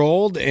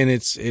controlled and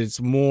it's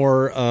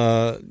more,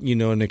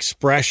 an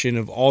expression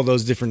of all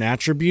those different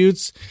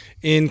attributes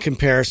in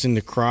comparison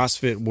to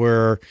CrossFit,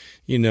 where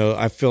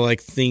I feel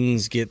like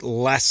things get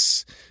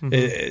less,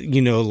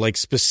 like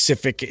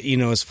specific,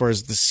 as far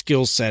as the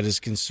skill set is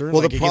concerned.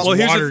 Well, like it gets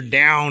watered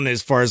down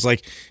as far as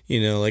like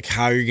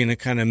how you're going to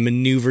kind of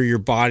maneuver your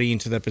body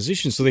into that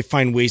position. So they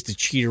find ways to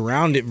cheat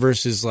around it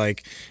versus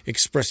like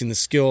expressing the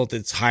skill at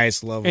its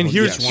highest level. And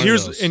here's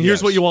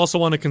what you also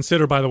want to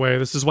consider. By the way,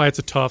 this is why it's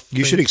a tough.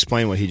 You should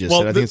explain what he just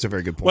said. I think it's a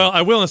very good point. Well,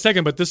 I will in a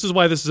second, but this is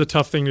why this is a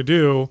tough thing to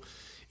do.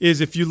 Is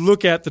if you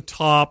look at the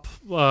top,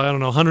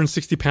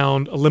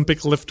 160-pound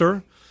Olympic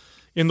lifter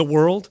in the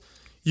world,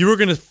 you are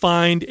going to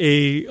find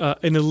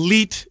an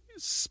elite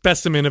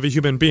specimen of a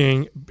human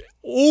being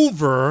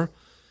over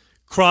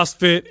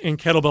CrossFit and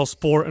kettlebell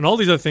sport and all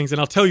these other things.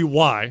 And I'll tell you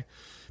why.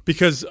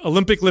 Because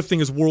Olympic lifting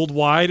is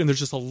worldwide, and there's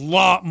just a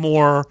lot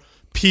more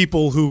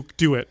people who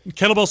do it.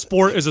 Kettlebell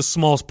sport is a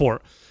small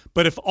sport.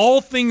 But if all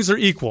things are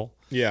equal,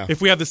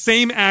 if we have the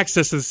same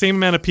access to the same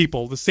amount of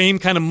people, the same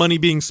kind of money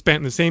being spent,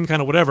 and the same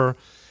kind of whatever,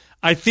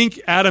 I think,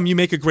 Adam, you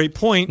make a great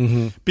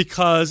point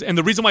because, and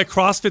the reason why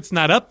CrossFit's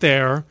not up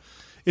there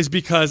is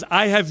because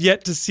I have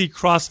yet to see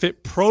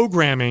CrossFit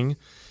programming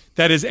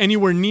that is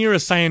anywhere near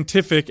as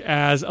scientific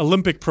as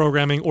Olympic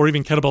programming or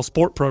even kettlebell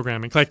sport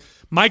programming. Like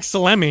Mike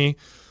Salemi,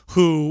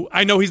 who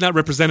I know he's not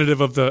representative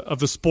of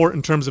the sport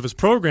in terms of his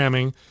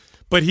programming,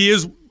 but he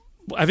is,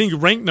 I think,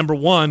 ranked number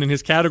one in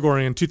his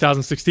category in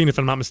 2016, if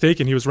I'm not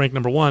mistaken. He was ranked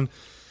number one.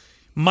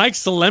 Mike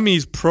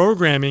Salemi's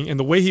programming and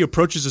the way he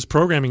approaches his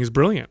programming is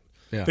brilliant.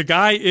 Yeah. The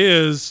guy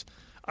is,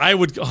 I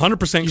would 100%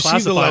 classify. You see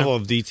the level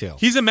of detail.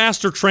 He's a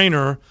master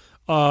trainer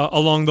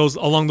along those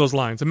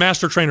lines. A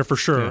master trainer for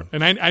sure. Yeah.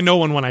 And I know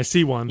one when I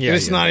see one. Yeah,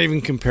 it's not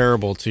even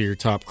comparable to your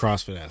top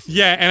CrossFit athlete.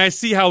 Yeah, and I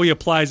see how he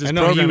applies his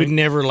programming. I know he would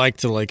never like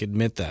to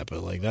admit that,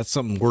 but that's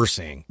something we're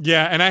saying.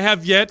 Yeah, and I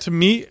have yet to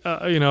meet,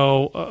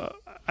 I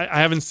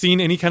haven't seen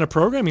any kind of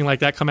programming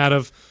like that come out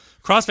of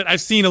CrossFit. I've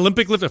seen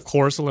Olympic lift, of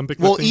course. Olympic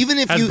lifting even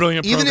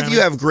if you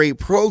have great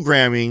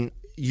programming,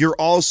 you're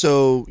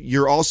also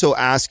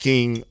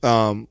asking,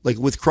 like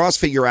with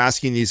CrossFit, you're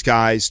asking these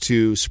guys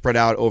to spread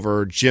out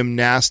over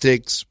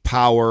gymnastics,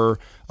 power,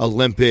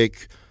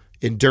 Olympic,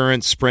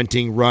 endurance,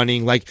 sprinting,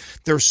 running. Like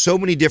there's so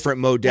many different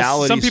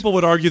modalities. Some people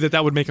would argue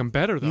that would make them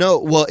better, though. No,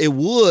 well, it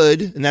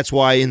would, and that's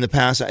why in the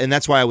past, and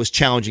that's why I was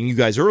challenging you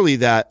guys early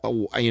that,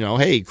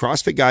 hey,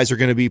 CrossFit guys are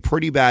going to be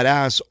pretty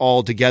badass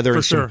all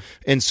together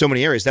in so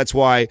many areas. That's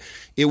why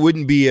it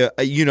wouldn't be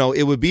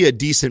it would be a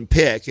decent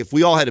pick if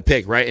we all had to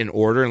pick, right, in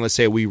order, and let's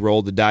say we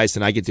rolled the dice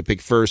and I get to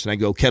pick first and I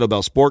go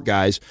kettlebell sport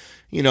guys,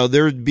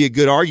 there would be a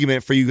good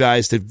argument for you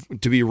guys to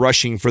be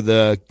rushing for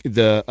the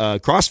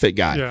CrossFit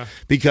guy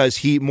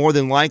because more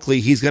than likely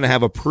he's going to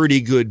have a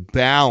pretty good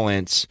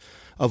balance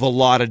of a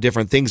lot of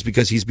different things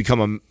because he's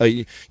become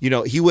he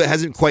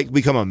hasn't quite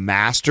become a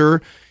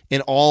master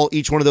in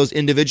each one of those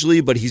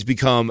individually, but he's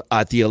become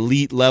at the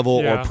elite level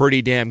or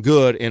pretty damn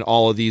good in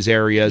all of these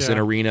areas and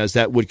arenas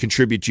that would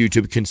contribute you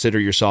to consider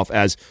yourself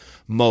as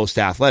most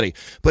athletic.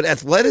 But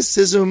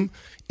athleticism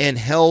and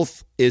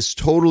health is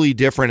totally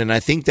different, and I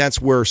think that's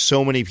where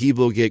so many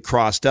people get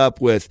crossed up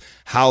with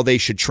how they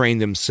should train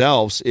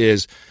themselves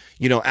is,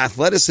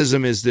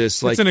 athleticism is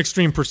this like... It's an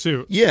extreme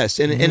pursuit. Yes,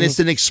 and it's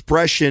an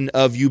expression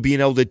of you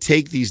being able to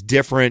take these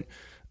different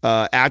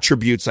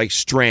attributes like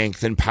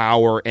strength and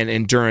power and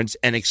endurance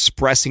and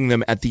expressing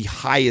them at the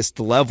highest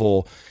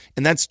level,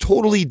 and that's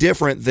totally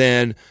different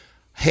than,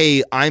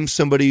 hey, I'm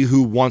somebody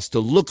who wants to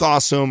look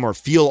awesome or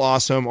feel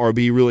awesome or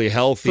be really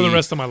healthy for the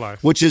rest of my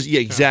life. Which is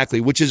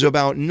exactly, which is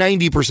about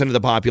 90% of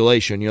the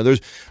population.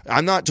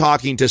 I'm not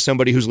talking to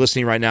somebody who's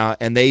listening right now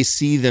and they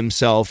see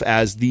themselves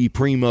as the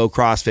primo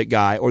CrossFit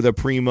guy or the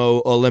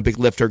primo Olympic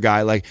lifter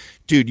guy. Like,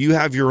 dude, you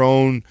have your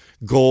own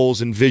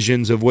goals and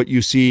visions of what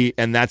you see,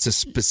 and that's a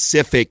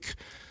specific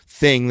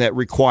thing that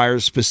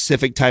requires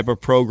specific type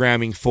of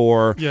programming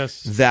for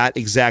that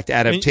exact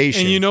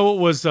adaptation. And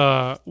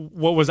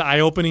what was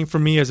eye-opening for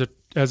me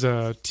as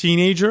a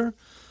teenager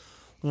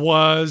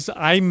was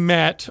I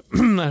met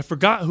I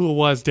forgot who it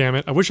was, damn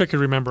it. I wish I could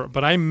remember it,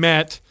 but I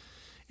met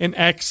an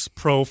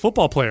ex-pro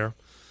football player.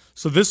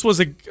 So this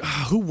was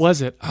who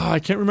was it? I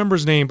can't remember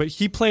his name, but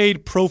he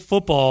played pro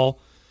football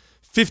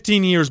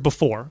 15 years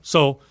before.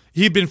 So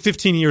he'd been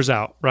 15 years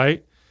out,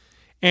 right?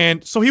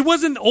 And so he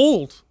wasn't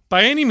old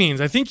by any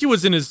means. I think he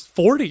was in his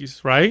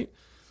 40s, right?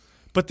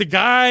 But the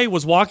guy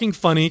was walking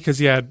funny because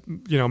he had,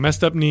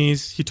 messed up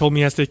knees. He told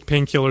me he has to take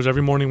painkillers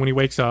every morning when he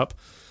wakes up.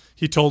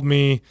 He told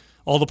me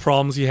all the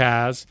problems he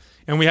has.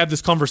 And we had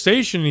this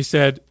conversation,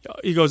 and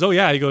he goes, oh,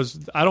 yeah. He goes,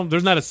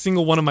 there's not a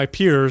single one of my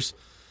peers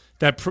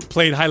that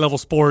played high-level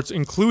sports,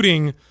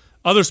 including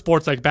other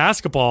sports like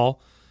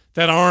basketball,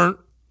 that aren't,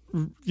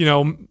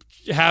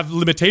 have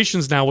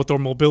limitations now with their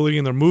mobility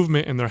and their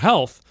movement and their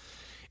health.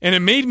 And it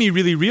made me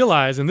really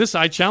realize, and this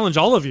I challenge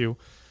all of you,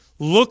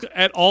 look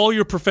at all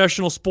your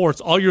professional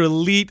sports, all your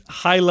elite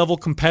high-level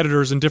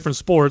competitors in different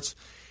sports,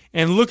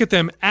 and look at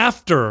them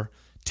after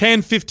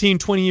 10, 15,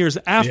 20 years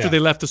after they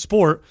left the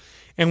sport.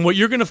 And what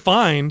you're going to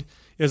find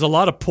is a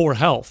lot of poor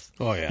health.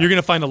 Oh, yeah. You're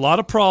going to find a lot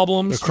of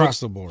problems. Across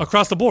the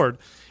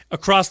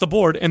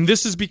board. And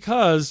this is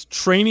because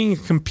training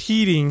and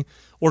competing,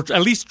 or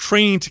at least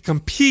training to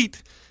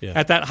compete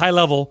at that high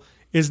level,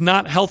 is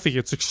not healthy.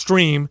 It's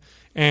extreme.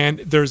 And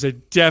there's a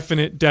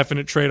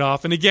definite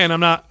trade-off. And again, I'm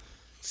not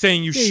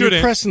saying you shouldn't.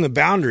 You're pressing the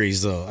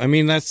boundaries, though. I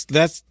mean,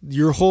 that's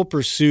your whole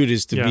pursuit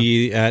is to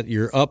be at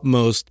your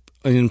utmost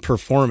in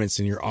performance,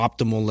 in your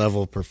optimal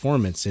level of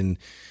performance. And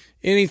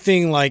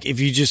anything like, if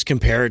you just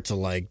compare it to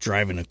like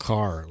driving a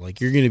car, like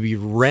you're going to be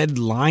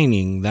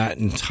redlining that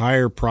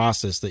entire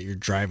process that you're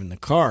driving the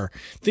car.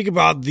 Think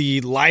about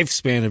the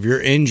lifespan of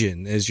your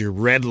engine as you're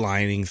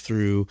redlining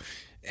through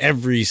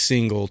every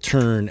single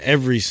turn,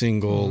 every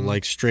single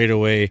like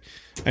straightaway.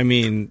 I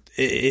mean,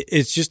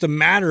 it's just a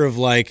matter of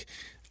like,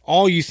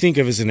 all you think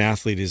of as an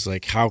athlete is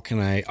like, how can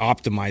I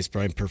optimize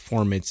my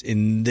performance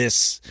in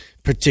this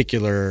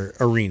particular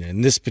arena,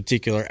 in this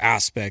particular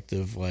aspect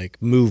of like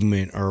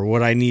movement, or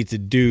what I need to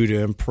do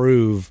to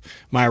improve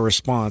my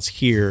response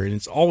here. And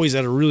it's always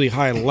at a really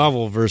high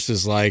level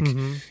versus like,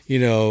 can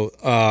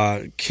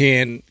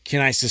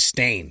I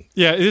sustain?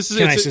 Yeah,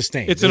 Can I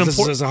sustain? This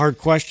is a hard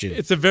question.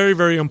 It's a very,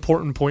 very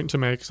important point to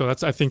make. So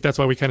I think that's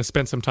why we kind of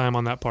spent some time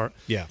on that part.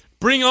 Yeah.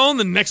 Bring on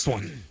the next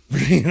one.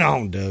 Bring it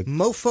on, Doug.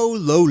 Mofo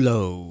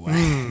Lolo.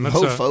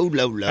 Mofo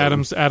Lolo.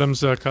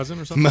 Adam's cousin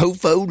or something?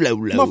 Mofo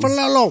Lolo. Mofo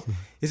Lolo.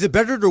 Is it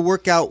better to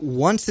work out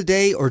once a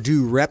day or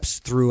do reps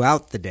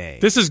throughout the day?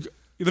 Let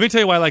me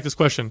tell you why I like this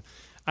question.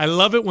 I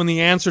love it when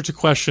the answer to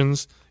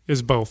questions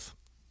is both.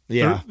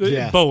 Yeah.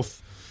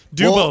 Both.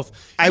 Both.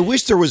 I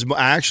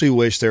actually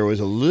wish there was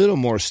a little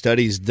more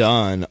studies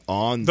done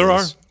on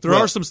this. There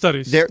are some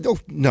studies.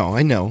 No,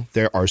 I know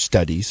there are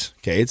studies.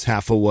 Okay, it's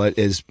half of what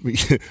is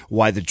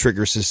why the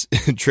trigger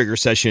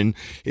session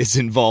is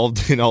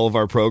involved in all of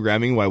our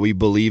programming. Why we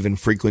believe in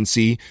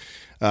frequency.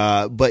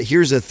 But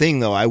here's the thing,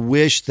 though. I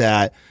wish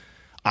that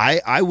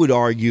I would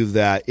argue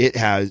that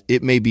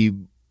it may be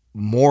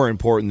more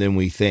important than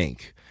we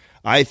think.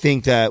 I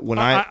think that when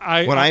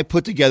I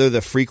put together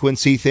the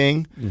frequency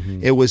thing,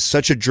 it was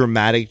such a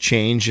dramatic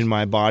change in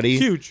my body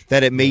huge.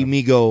 That it made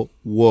me go,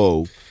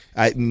 whoa,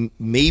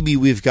 maybe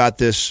we've got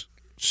this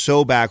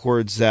so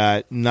backwards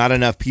that not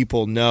enough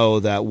people know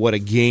that what a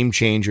game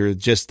changer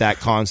just that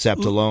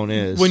concept alone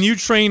is. When you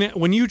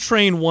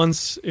train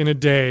once in a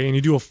day and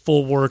you do a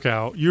full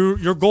workout,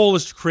 your goal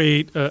is to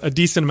create a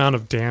decent amount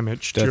of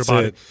damage to your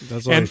body.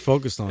 That's what you're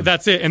focused on.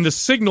 That's it. And the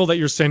signal that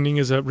you're sending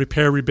is a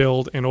repair,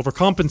 rebuild, and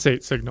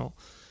overcompensate signal.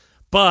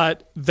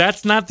 But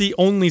that's not the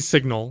only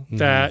signal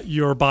that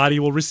your body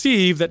will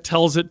receive that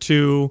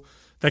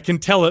can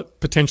tell it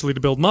potentially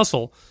to build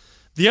muscle.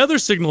 The other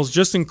signals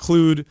just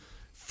include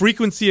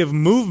frequency of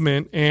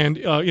movement, and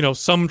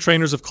some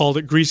trainers have called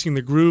it greasing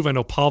the groove. I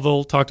know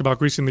Pavel talked about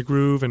greasing the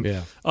groove,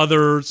 and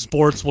other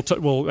sports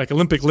will like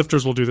Olympic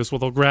lifters will do this. Where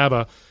they'll grab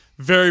a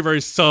very,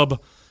 very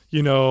sub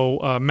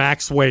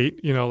max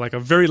weight, like a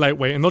very light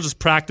weight, and they'll just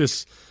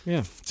practice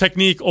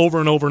technique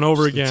over and over and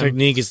over again. The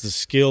technique is the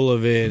skill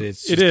of it.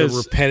 It's just the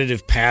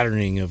repetitive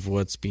patterning of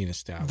what's being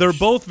established. They're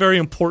both very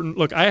important.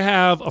 Look, I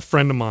have a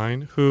friend of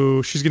mine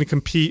who she's going to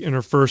compete in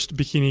her first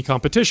bikini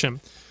competition.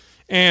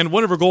 And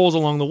one of her goals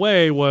along the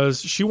way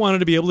was she wanted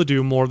to be able to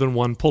do more than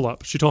one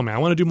pull-up. She told me, I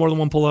want to do more than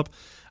one pull-up.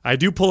 I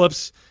do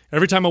pull-ups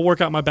every time I work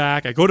out my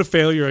back. I go to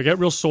failure. I get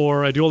real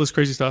sore. I do all this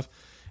crazy stuff.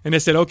 And they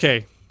said,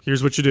 okay,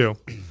 here's what you do.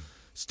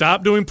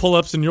 Stop doing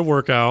pull-ups in your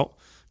workout.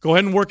 Go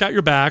ahead and work out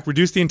your back.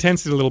 Reduce the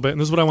intensity a little bit. And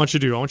this is what I want you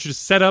to do. I want you to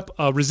set up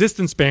a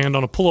resistance band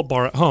on a pull-up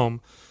bar at home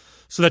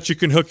so that you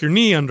can hook your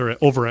knee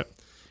over it.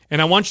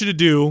 And I want you to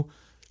do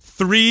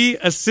 3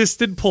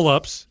 assisted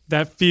pull-ups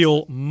that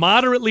feel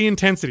moderately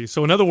intensity.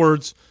 So in other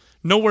words,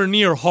 nowhere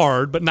near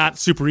hard, but not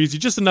super easy,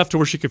 just enough to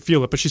where she could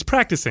feel it. But she's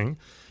practicing.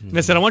 And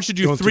I said, I want you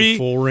to do Going 3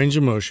 full range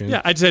of motion.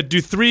 Yeah, I said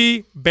do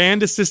 3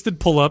 band-assisted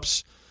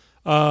pull-ups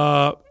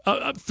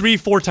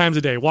 3-4 times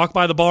a day. Walk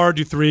by the bar,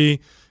 do 3.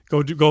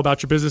 Go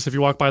about your business. If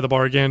you walk by the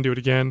bar again, do it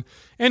again.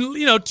 And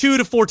 2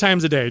 to 4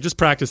 times a day. Just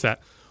practice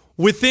that.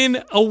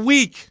 Within a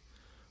week,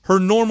 her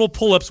normal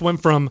pull-ups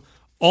went from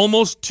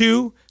almost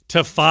 2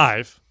 to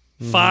 5.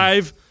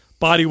 5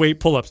 body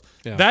weight pull-ups.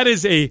 Yeah. That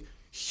is a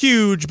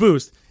huge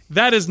boost.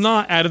 That is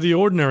not out of the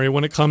ordinary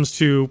when it comes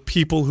to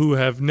people who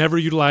have never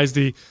utilized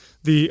the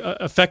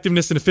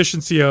effectiveness and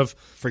efficiency of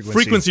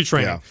frequency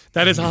training. Yeah.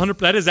 That is 100.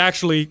 That is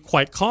actually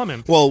quite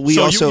common. Well, we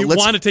also you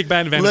want to take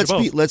advantage of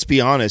both. Let's be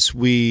honest.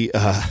 We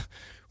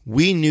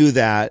knew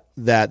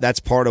that's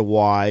part of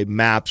why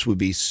MAPS would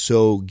be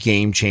so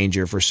game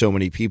changer for so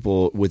many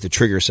people with the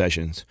trigger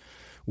sessions.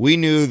 We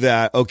knew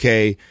that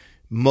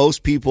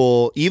most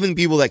people, even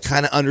people that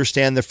kind of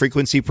understand the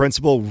frequency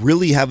principle,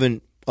 really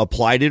haven't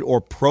applied it or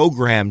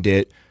programmed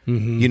it.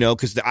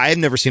 Because I have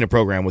never seen a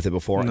program with it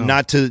before. No.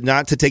 Not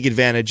to take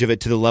advantage of it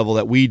to the level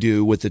that we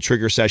do with the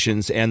trigger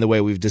sessions and the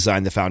way we've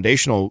designed the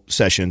foundational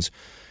sessions,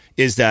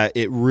 is that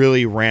it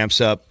really ramps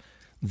up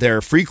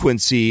their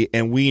frequency.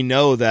 And we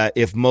know that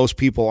if most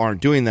people aren't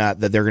doing that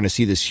they're going to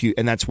see this huge,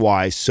 and that's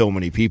why so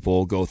many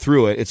people go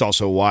through it. It's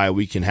also why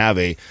we can have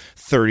a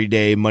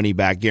 30-day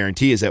money-back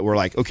guarantee, is that we're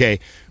like, okay,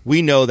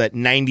 we know that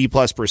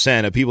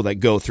 90+% of people that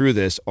go through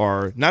this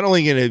are not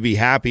only going to be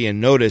happy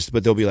and noticed,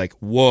 but they'll be like,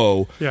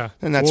 whoa. Yeah.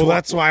 And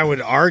that's why I would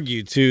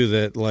argue, too,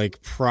 that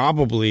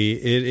probably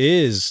it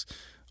is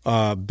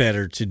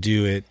better to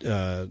do it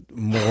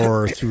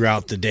more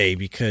throughout the day,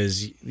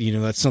 because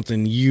that's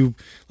something the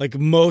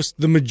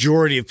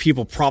majority of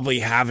people probably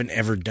haven't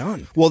ever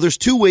done. Well, there's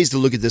 2 ways to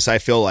look at this, I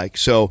feel like.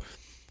 So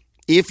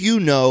if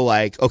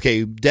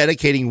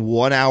dedicating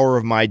 1 hour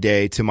of my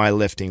day to my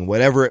lifting,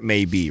 whatever it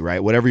may be,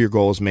 right, whatever your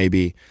goals may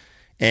be,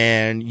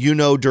 and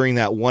during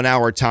that 1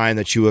 hour time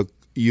that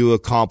you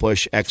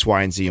accomplish X,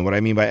 Y, and Z. And what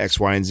I mean by X,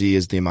 Y, and Z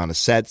is the amount of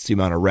sets, the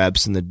amount of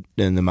reps, and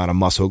the amount of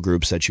muscle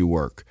groups that you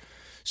work.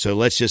 So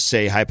let's just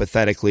say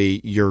hypothetically,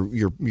 your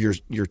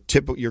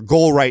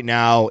goal right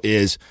now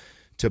is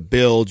to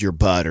build your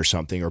butt or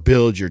something, or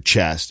build your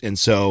chest. And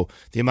so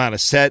the amount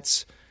of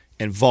sets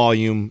and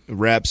volume,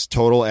 reps,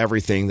 total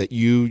everything that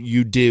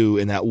you do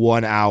in that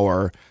 1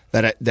 hour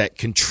that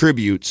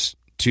contributes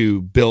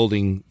to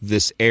building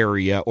this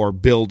area or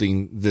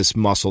building this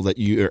muscle that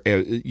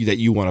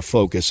you want to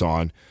focus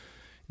on.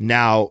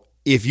 Now,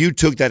 if you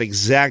took that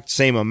exact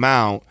same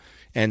amount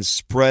and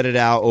spread it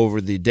out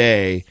over the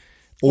day,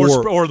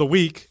 or the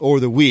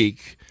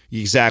week.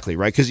 Exactly,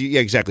 right? Because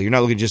exactly, you're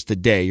not looking at just the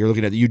day. You're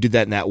looking at, you did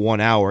that in that 1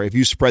 hour. If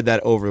you spread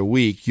that over a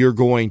week, you're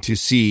going to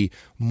see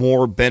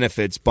more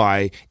benefits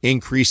by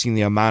increasing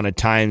the amount of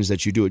times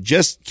that you do it,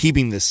 just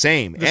keeping the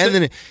same. And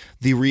then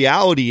the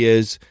reality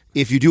is,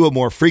 if you do it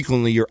more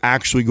frequently, you're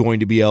actually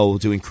going to be able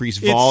to increase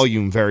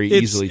volume very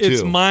easily too.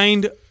 It's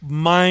mind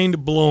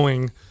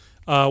blowing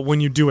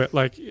when you do it.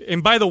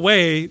 And by the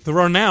way, there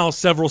are now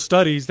several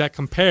studies that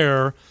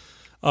compare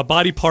a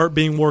body part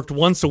being worked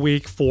once a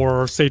week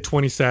for, say,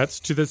 20 sets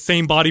to the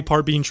same body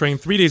part being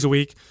trained 3 days a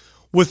week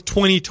with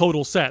 20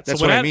 total sets. That's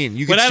what I mean.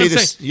 You could say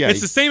this.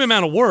 It's the same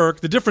amount of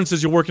work. The difference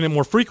is you're working it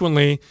more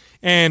frequently,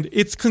 and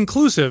it's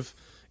conclusive.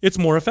 It's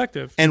more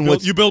effective. And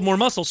you build more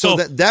muscle. So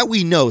that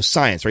we know,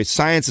 science, right?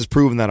 Science has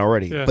proven that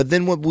already. Yeah. But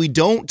then what we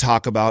don't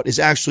talk about is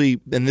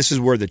actually, and this is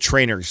where the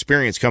trainer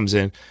experience comes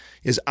in,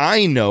 is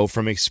I know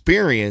from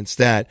experience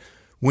that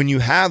when you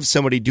have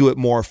somebody do it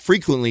more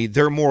frequently,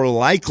 they're more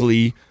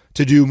likely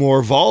to do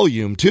more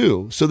volume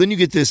too. So then you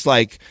get this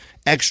like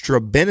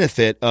extra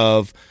benefit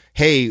of,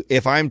 hey,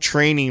 if I'm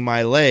training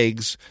my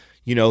legs,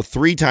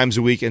 3 times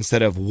a week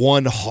instead of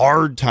one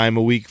hard time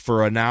a week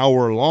for an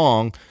hour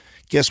long,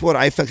 guess what?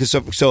 I focus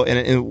up. So,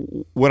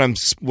 and what I'm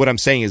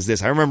saying is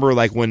this. I remember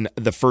like when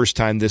the first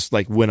time this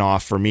like went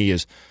off for me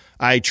is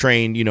I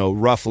trained,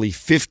 roughly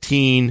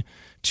 15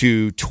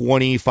 to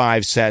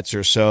 25 sets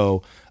or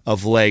so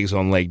of legs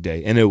on leg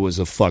day. And it was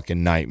a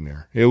fucking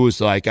nightmare. It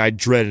was like I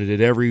dreaded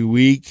it every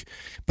week,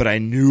 but I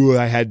knew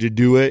I had to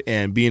do it.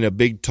 And being a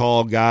big,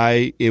 tall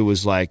guy, it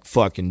was like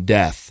fucking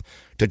death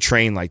to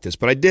train like this.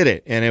 But I did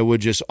it, and I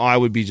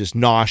would be just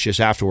nauseous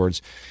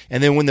afterwards.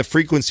 And then when the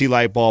frequency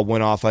light bulb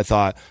went off, I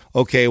thought,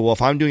 okay, well,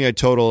 if I'm doing a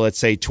total, let's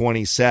say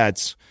 20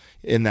 sets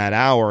in that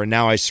hour, and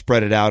now I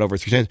spread it out over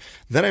 3 times,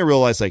 then I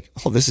realized like,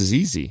 oh, this is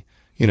easy.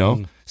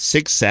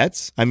 6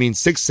 sets. I mean,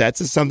 6 sets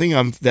is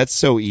something that's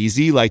so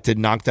easy, like to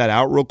knock that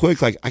out real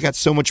quick. Like I got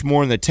so much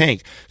more in the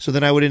tank. So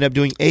then I would end up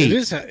doing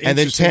 8 and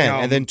then 10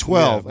 and then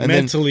 12 and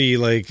mentally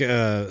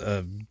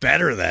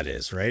better that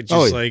is, right?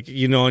 Just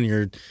on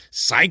your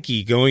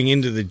psyche going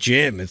into the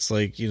gym, it's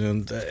like,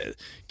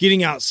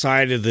 getting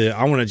outside of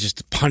I want to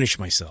just punish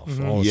myself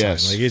all the time.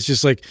 Like, it's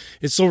just like,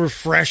 it's so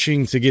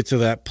refreshing to get to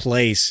that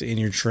place in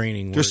your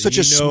training. There's such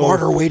a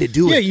smarter way to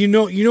do it. Yeah, you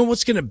know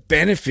what's going to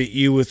benefit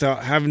you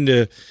without having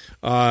to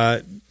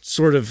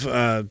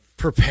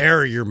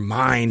prepare your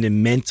mind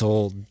and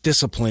mental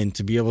discipline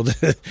to be able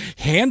to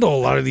handle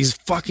a lot of these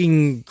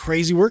fucking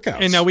crazy workouts.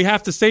 And now we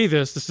have to say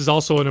this is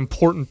also an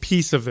important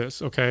piece of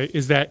this, okay,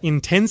 is that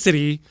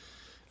intensity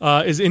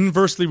is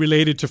inversely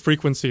related to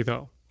frequency,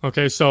 though.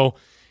 Okay, so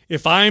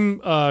if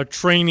I'm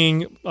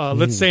training,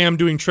 let's say I'm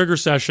doing trigger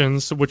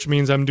sessions, which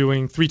means I'm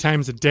doing 3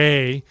 times a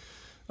day,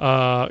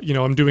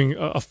 I'm doing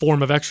a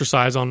form of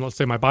exercise on, let's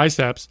say, my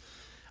biceps,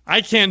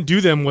 I can't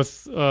do them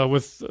with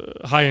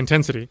high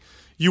intensity.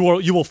 You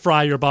will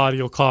fry your body.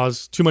 You'll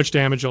cause too much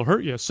damage. It'll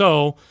hurt you.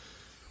 So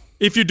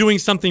if you're doing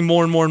something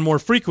more and more and more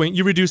frequent,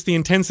 you reduce the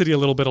intensity a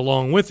little bit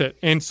along with it.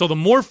 And so the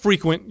more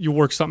frequent you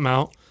work something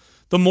out,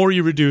 the more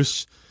you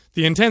reduce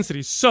the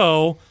intensity.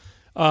 So,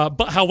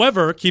 but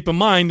however, keep in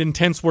mind,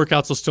 intense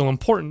workouts are still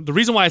important. The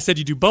reason why I said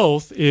you do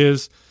both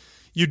is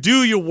you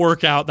do your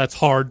workout that's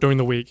hard during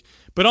the week,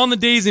 but on the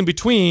days in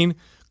between,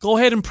 go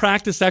ahead and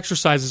practice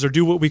exercises or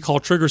do what we call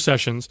trigger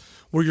sessions,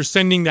 where you're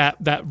sending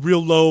that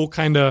real low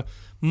kind of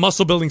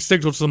muscle building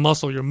signal to the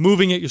muscle. You're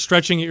moving it, you're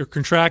stretching it, you're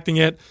contracting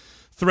it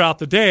throughout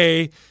the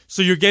day.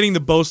 So you're getting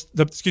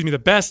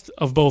the best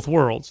of both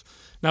worlds.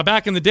 Now,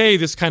 back in the day,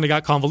 this kind of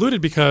got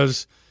convoluted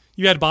because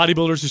you had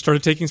bodybuilders who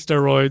started taking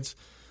steroids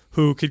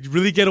who could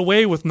really get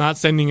away with not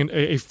sending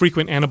a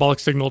frequent anabolic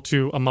signal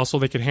to a muscle.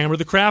 They could hammer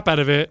the crap out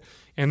of it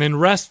and then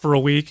rest for a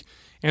week,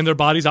 and their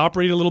bodies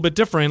operate a little bit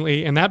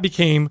differently, and that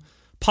became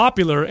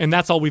popular, and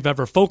that's all we've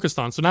ever focused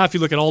on. So now if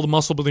you look at all the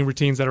muscle building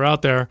routines that are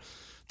out there,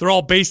 they're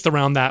all based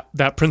around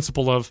that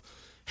principle of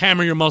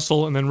hammer your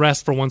muscle and then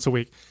rest for once a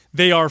week.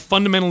 They are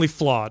fundamentally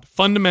flawed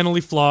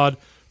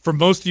for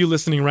most of you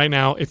listening right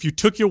now. If you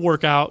took your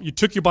workout, you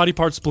took your body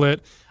part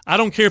split, I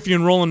don't care if you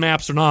enroll in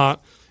MAPS or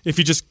not, if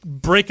you just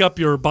break up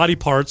your body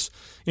parts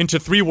into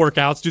 3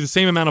 workouts, do the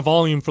same amount of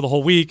volume for the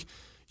whole week,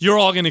 you're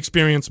all going to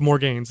experience more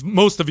gains.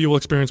 Most of you will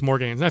experience more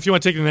gains. Now, if you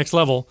want to take it to the next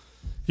level,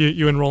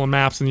 you enroll in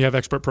MAPS and you have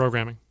expert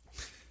programming.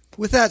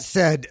 With that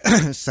said,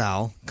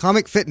 Sal,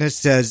 Comic Fitness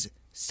says,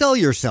 sell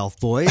yourself,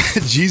 boys.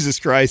 Jesus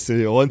Christ.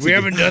 We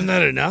haven't done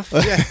that enough.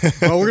 Yeah.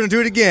 Well, we're going to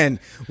do it again.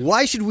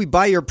 Why should we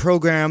buy your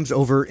programs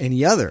over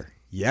any other?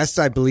 Yes,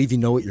 I believe you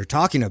know what you're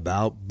talking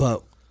about,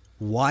 but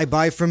why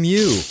buy from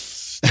you?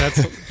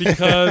 That's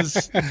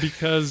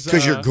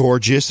because you're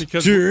gorgeous.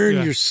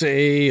 Turn your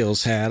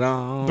sales hat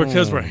on.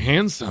 Because we're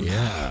handsome.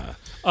 Yeah.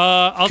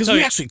 I'll because tell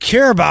we you, actually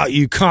care about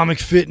you, Comic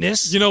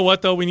Fitness. You know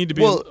what though? We need to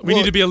be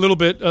need to be a little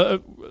bit.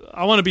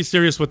 I want to be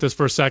serious with this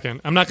for a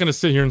second. I'm not going to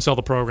sit here and sell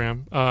the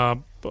program.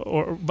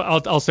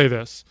 But I'll say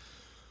this: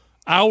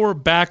 our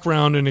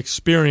background and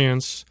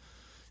experience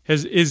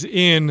is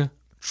in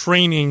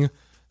training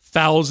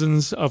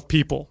thousands of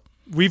people.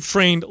 We've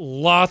trained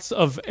lots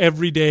of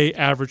everyday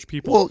average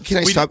people. Well, can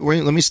I stop?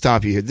 Wait, let me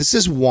stop you here. This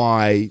is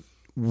why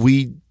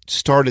we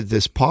started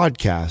this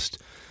podcast.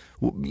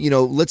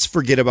 Let's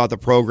forget about the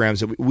programs.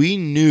 That we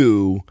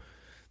knew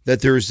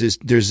that there's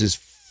this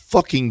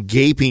fucking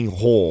gaping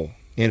hole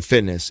in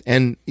fitness,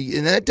 and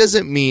that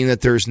doesn't mean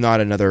that there's not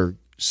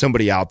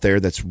somebody out there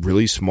that's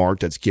really smart,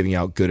 that's giving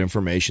out good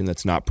information,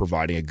 that's not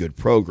providing a good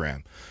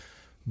program.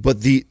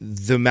 But the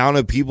amount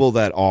of people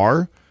that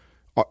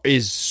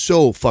is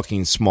so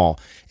fucking small.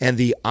 And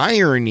the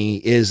irony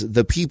is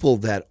the people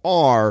that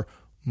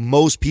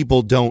most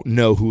people don't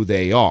know who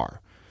they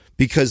are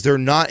because they're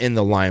not in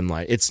the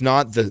limelight. It's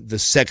not the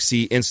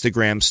sexy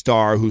Instagram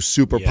star who's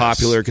super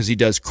popular because he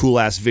does cool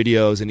ass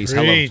videos and he's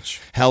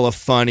hella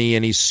funny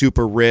and he's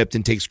super ripped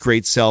and takes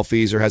great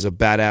selfies or has a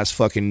badass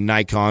fucking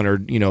Nikon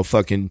or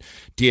fucking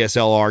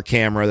DSLR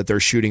camera that they're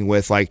shooting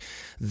with. Like,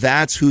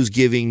 that's who's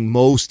giving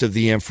most of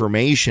the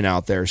information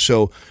out there.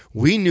 So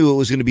we knew it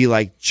was going to be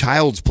like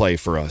child's play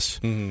for us.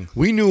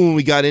 We knew when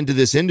we got into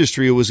this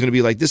industry it was going to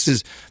be like,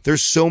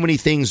 there's so many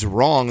things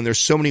wrong and there's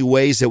so many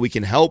ways that we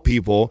can help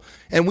people,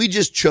 and we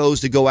just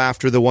chose to go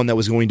after the one that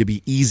was going to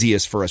be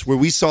easiest for us, where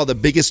we saw the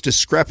biggest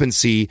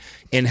discrepancy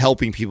in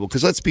helping people.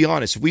 Because let's be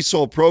honest, if we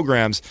sold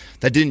programs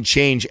that didn't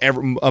change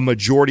a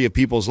majority of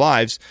people's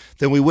lives,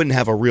 then we wouldn't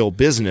have a real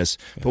business.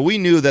 But we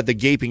knew that the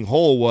gaping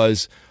hole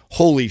was,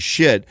 holy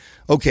shit.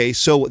 Okay,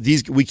 so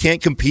we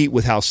can't compete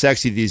with how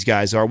sexy these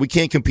guys are. We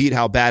can't compete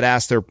how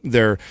badass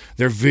their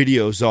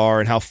videos are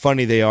and how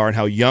funny they are and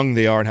how young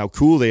they are and how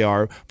cool they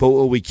are. But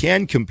what we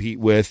can compete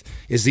with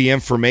is the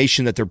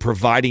information that they're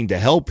providing to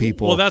help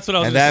people. Well, that's what I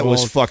was. And that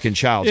was fucking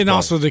child's play. And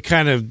also to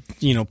kind of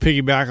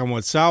piggyback on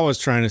what Sal was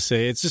trying to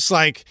say, it's just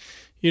like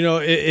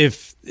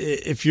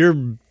if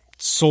you're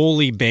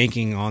solely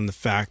banking on the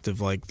fact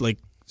of like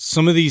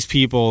some of these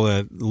people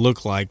that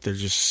look like they're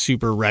just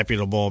super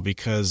reputable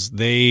because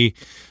they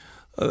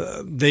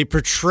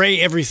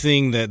portray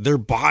everything that their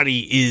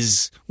body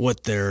is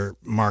what their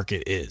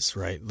market is,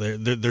 right?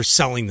 They're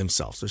selling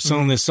themselves. They're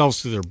selling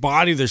themselves through their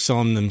body. They're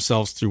selling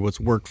themselves through what's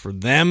worked for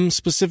them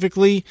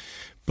specifically.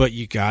 But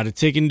you got to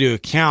take into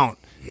account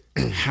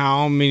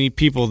how many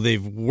people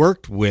they've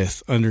worked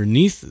with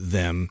underneath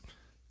them.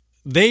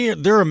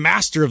 They're a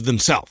master of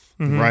themselves,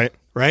 right?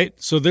 Right,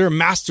 so they're a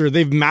master.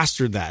 They've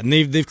mastered that, and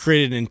they've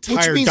created an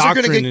entire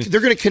doctrine.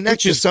 They're going to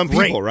connect to some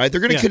people, right?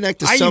 They're going to connect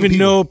to some people. I even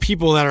know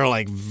people that are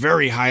like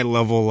very high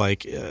level,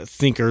 like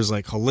thinkers,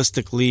 like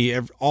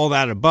holistically, all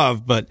that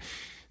above. But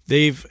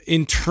they've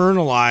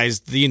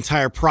internalized the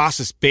entire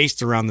process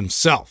based around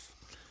themselves,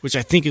 which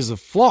I think is a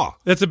flaw.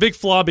 That's a big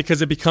flaw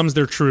because it becomes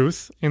their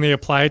truth and they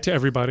apply it to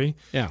everybody.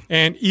 Yeah.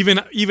 And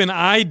even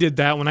I did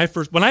that when I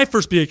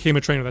first became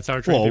a trainer. That's how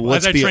I trained people.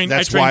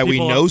 That's why we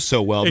know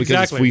so well,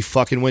 because we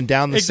fucking went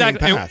down the same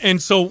path.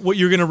 And so what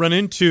you're going to run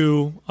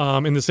into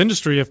in this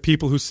industry of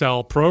people who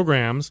sell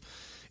programs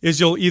is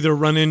you'll either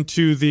run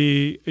into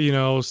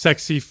the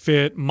sexy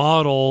fit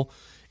model,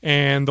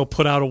 and they'll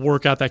put out a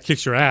workout that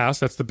kicks your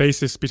ass. That's the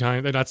basis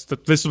behind it.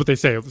 This is what they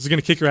say. This is going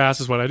to kick your ass.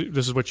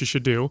 This is what you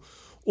should do.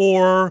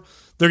 Or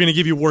they're going to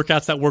give you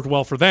workouts that work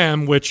well for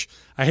them, which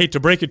I hate to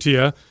break it to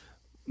you,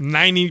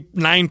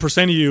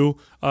 99% of you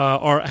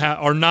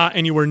are not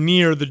anywhere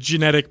near the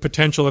genetic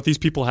potential that these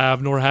people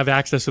have, nor have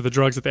access to the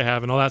drugs that they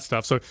have and all that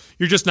stuff. So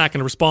you're just not going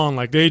to respond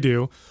like they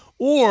do.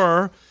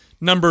 Or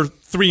number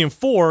 3 and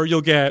 4,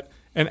 you'll get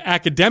an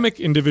academic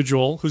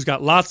individual who's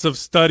got lots of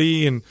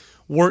study and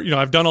work.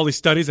 I've done all these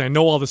studies and I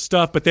know all this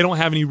stuff, but they don't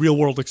have any real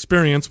world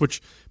experience, which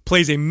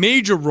plays a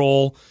major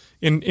role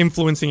in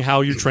influencing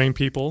how you train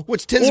people.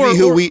 Which tends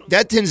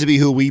to be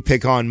who we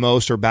pick on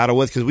most or battle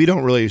with, because we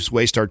don't really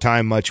waste our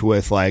time much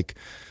with like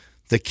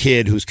the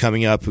kid who's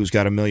coming up who's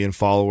got 1 million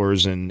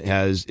followers and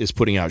is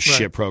putting out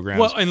shit programs.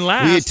 Well,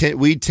 and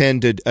we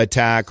tend to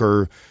attack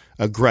or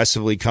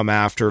aggressively come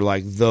after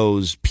like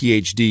those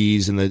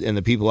PhDs and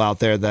the people out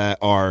there that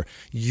are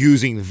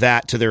using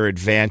that to their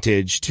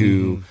advantage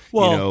to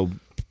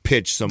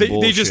pitch some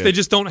bullshit. They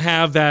just don't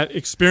have that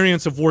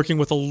experience of working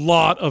with a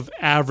lot of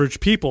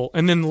average people.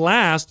 And then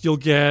last, you'll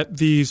get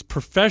these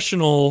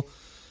professional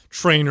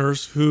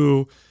trainers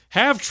who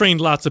have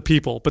trained lots of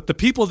people, but the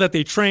people that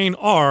they train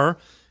are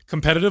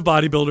competitive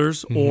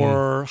bodybuilders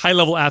or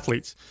high-level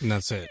athletes. And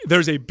that's it.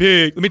 Let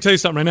me tell you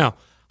something right now.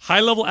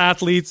 High-level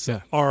athletes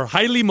are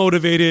highly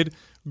motivated,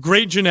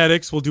 great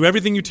genetics, will do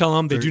everything you tell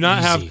them. They do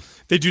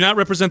not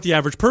represent the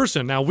average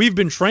person. Now, we've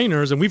been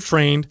trainers and we've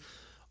trained.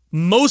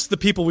 Most of the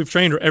people we've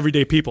trained are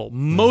everyday people.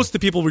 Most of the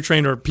people we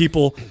train are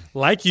people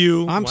like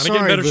you. I'm sorry,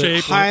 get in better but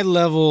shape.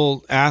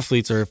 High-level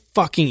athletes are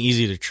fucking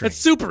easy to train. It's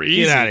super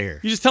easy. Get out of here.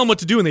 You just tell them what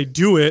to do and they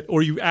do it,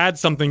 or you add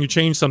something, you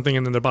change something,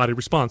 and then their body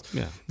responds.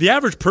 Yeah. The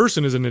average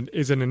person is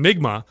an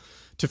enigma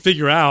to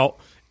figure out.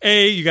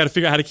 You got to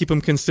figure out how to keep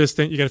them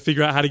consistent. You got to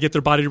figure out how to get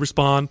their body to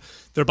respond.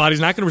 Their body's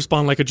not going to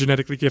respond like a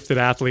genetically gifted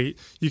athlete.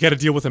 You got to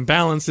deal with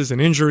imbalances and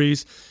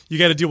injuries. You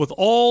got to deal with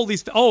all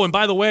these. And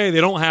by the way,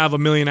 they don't have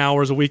 1 million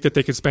hours a week that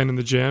they can spend in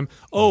the gym.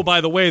 By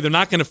the way, they're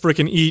not going to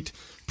freaking eat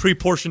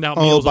pre-portioned out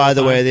meals. By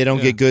the way, they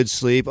don't get good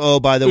sleep.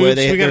 By the way,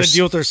 we got to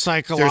deal with their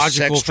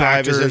psychological sex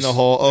drive factors is in the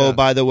hole.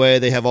 By the way,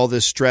 they have all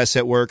this stress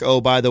at work.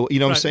 By the way, you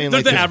know what I'm saying?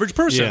 They're the average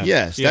person.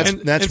 Yes,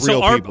 that's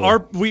real so people.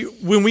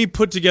 When we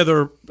put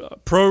together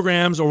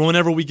programs or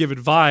whenever we give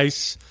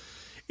advice,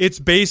 it's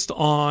based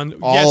on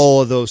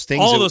all of those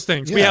things. All those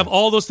things. Yeah. We have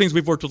all those things.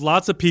 We've worked with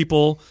lots of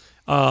people,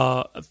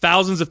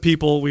 thousands of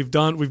people. We've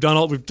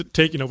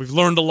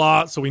learned a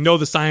lot, so we know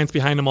the science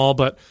behind them all.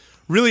 But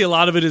really, a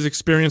lot of it is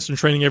experience in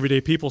training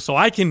everyday people. So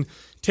I can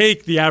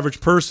take the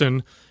average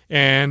person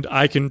and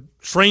I can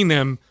train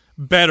them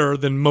better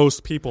than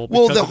most people.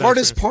 Well, the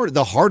hardest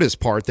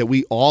part that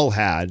we all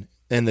had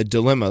and the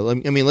dilemma.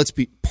 I mean, let's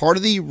be part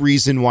of the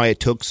reason why it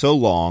took so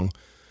long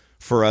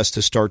for us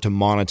to start to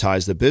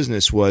monetize the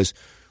business was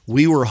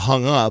we were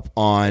hung up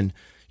on,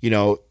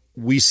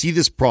 we see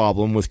this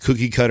problem with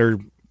cookie cutter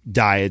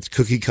diets,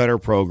 cookie cutter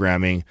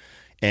programming,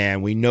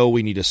 and we know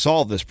we need to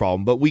solve this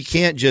problem, but we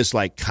can't just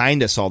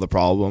kind of solve the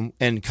problem.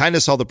 And kind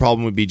of solve the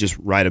problem would be just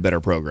write a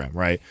better program,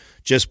 right?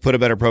 Just put a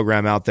better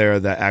program out there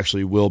that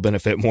actually will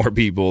benefit more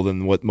people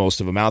than what most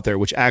of them out there,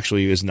 which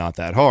actually is not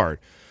that hard.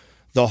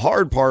 The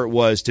hard part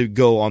was to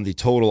go on the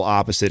total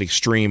opposite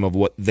extreme of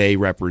what they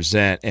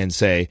represent and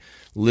say,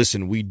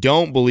 listen, we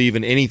don't believe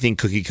in anything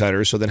cookie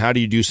cutter. So then how do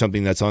you do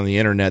something that's on the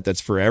internet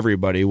that's for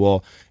everybody?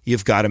 Well,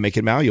 you've got to make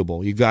it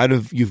malleable. You've got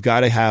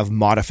to have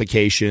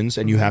modifications,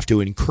 and you have to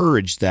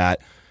encourage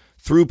that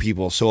through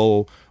people.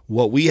 So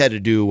what we had to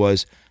do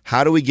was,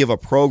 how do we give a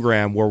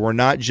program where we're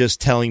not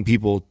just telling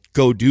people,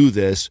 go do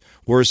this,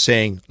 we're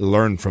saying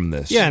learn from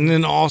this. Yeah, and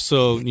then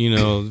also,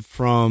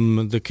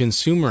 from the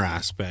consumer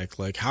aspect,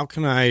 how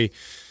can I,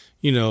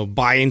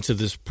 buy into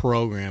this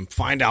program,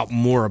 find out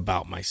more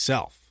about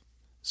myself?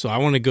 So I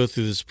want to go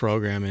through this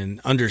program and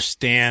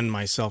understand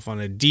myself on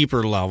a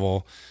deeper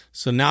level.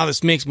 So now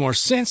this makes more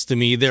sense to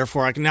me.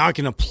 Therefore, I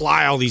can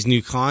apply all these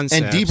new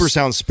concepts. And deeper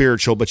sounds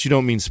spiritual, but you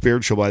don't mean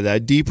spiritual by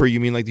that. Deeper, you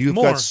mean you've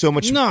got so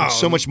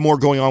much more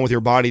going on with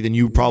your body than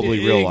you probably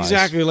realize.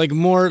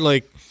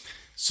 Exactly,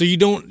 So you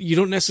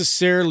don't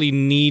necessarily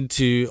need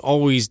to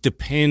always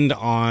depend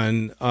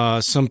on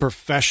some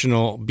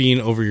professional being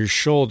over your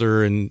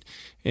shoulder and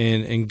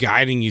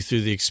guiding you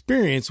through the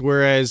experience.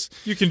 Whereas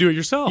you can do it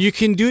yourself.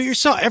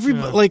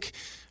 Everybody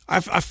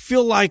I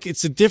feel like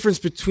it's a difference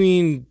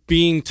between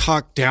being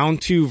talked down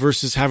to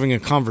versus having a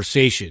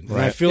conversation. Right.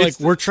 And I feel like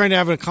we're trying to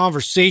have a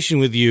conversation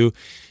with you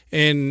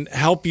and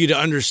help you to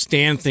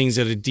understand things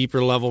at a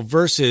deeper level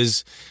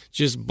versus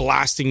just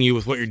blasting you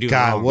with what you're doing.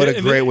 God, wrong. what a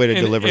great way to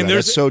deliver that.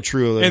 That's so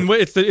true. And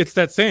it's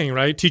that saying,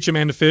 right? Teach a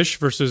man to fish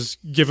versus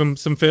give him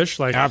some fish.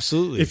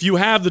 Absolutely. If you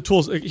have the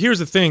tools, here's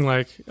the thing.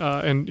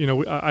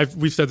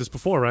 We've said this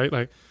before,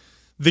 right?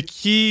 The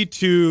key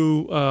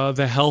to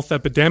the health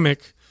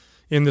epidemic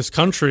in this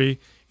country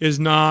is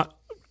not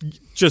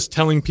just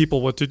telling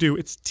people what to do.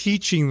 It's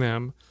teaching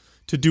them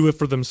to do it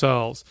for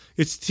themselves.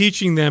 It's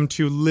teaching them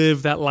to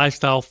live that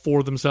lifestyle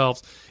for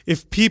themselves.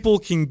 If people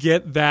can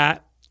get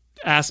that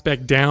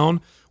aspect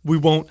down, we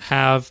won't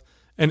have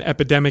an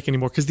epidemic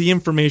anymore because the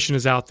information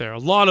is out there. A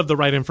lot of the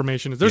right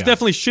information is. There's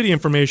definitely shitty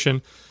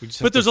information,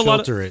 but there's a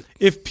lot of it.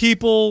 If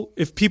people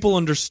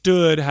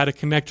understood how to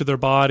connect to their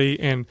body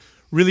and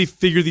really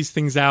figure these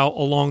things out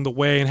along the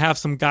way and have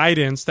some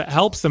guidance that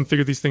helps them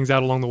figure these things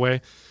out along the way,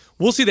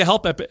 we'll see the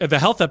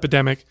health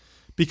epidemic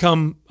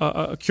become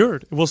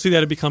cured. We'll see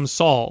that it becomes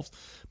solved.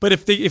 But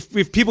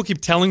if people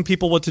keep telling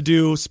people what to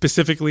do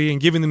specifically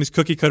and giving them these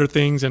cookie cutter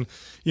things, and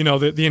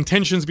the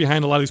intentions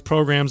behind a lot of these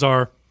programs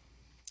are,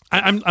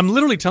 I'm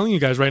literally telling you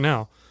guys right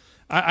now,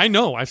 I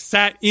know I've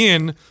sat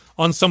in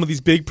on some of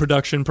these big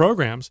production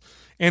programs,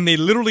 and they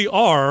literally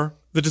are,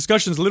 the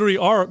discussions literally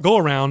go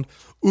around,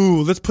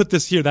 ooh, let's put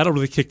this here, that'll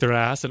really kick their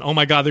ass, and oh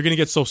my God, they're going to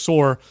get so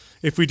sore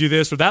if we do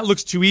this, or that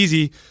looks too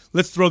easy,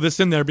 let's throw this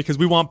in there because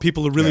we want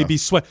people to really be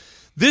sweat.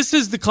 This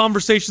is the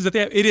conversations that they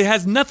have. It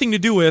has nothing to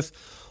do with,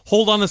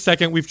 hold on a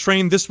second, we've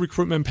trained this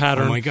recruitment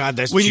pattern. Oh my God,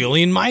 that's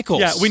Jillian Michaels.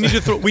 Yeah, we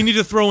need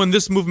to throw in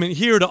this movement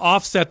here to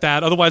offset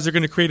that. Otherwise, they're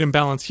going to create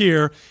imbalance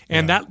here,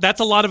 and that's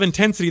a lot of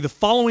intensity. The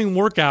following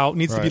workout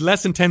needs to be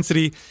less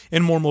intensity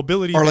and more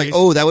mobility.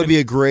 Or that would be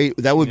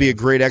a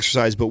great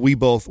exercise. But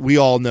we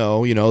all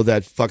know,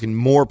 that fucking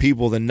more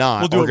people than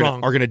not are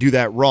going to do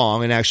that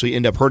wrong and actually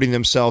end up hurting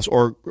themselves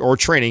or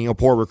training a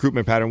poor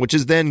recruitment pattern, which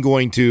is then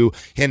going to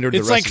hinder the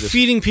rest of It's like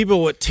feeding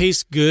people what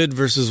tastes good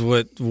versus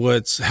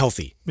what's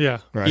healthy. Yeah.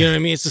 Right. You know what I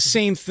mean? It's the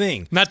same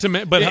thing. But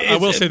I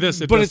will say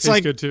this, it does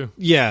taste good too.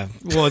 Yeah.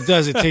 Well, it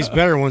does. It tastes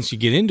better once you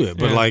get into it.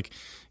 But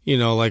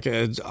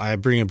I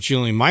bring up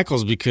Jillian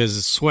Michaels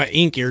because Sweat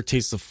Inc.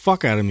 irritates the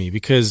fuck out of me,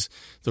 because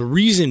the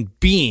reason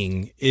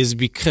being is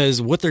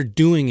because what they're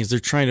doing is they're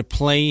trying to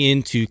play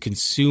into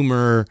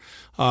consumer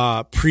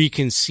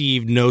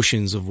preconceived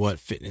notions of what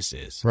fitness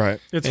is. Right.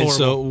 It's and horrible.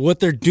 So what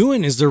they're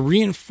doing is they're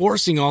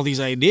reinforcing all these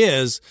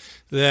ideas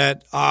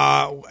that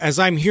as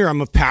I'm here, I'm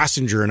a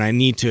passenger and I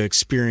need to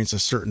experience a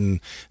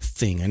certain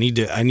thing. I need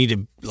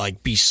to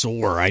be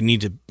sore. I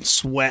need to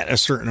sweat a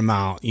certain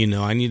amount.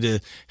 I need to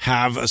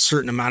have a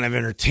certain amount of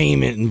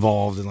entertainment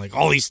involved, and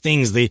all these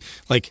things.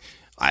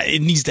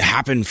 It needs to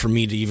happen for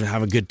me to even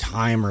have a good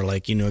time or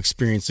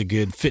experience a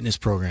good fitness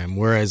program.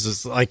 Whereas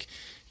it's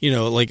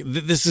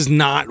this is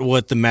not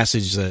what the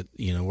message that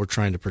we're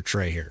trying to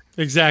portray here.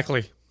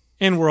 Exactly.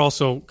 And we're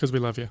also, because we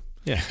love you.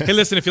 Yeah. Hey,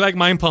 listen, if you like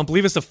Mind Pump,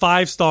 leave us a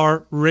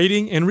 5-star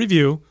rating and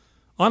review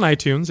on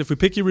iTunes. If we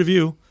pick your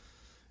review,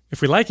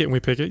 if we like it and we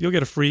pick it, you'll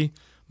get a free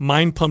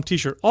Mind Pump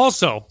t-shirt.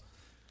 Also,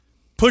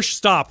 push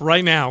stop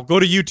right now. Go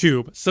to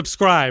YouTube.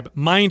 Subscribe.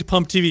 Mind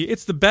Pump TV.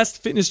 It's the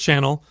best fitness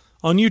channel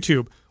on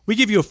YouTube. We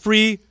give you a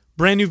free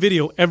brand new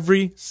video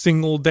every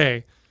single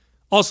day.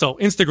 Also,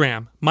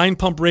 Instagram, Mind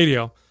Pump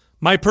Radio.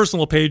 My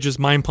personal page is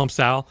Mind Pump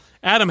Sal.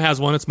 Adam has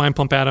one. It's Mind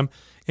Pump Adam.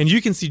 And you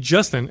can see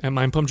Justin at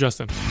Mind Pump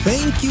Justin.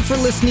 Thank you for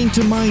listening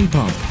to Mind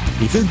Pump.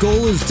 If your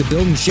goal is to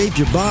build and shape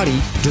your body,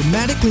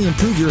 dramatically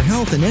improve your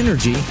health and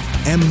energy,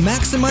 and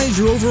maximize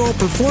your overall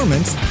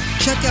performance,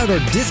 check out our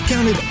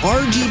discounted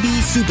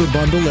RGB Super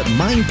Bundle at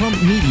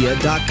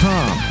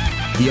mindpumpmedia.com.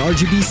 The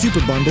RGB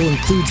Super Bundle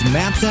includes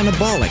MAPS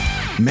Anabolic,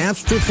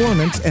 MAPS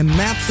Performance, and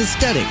MAPS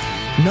Aesthetic.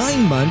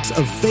 9 months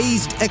of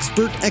phased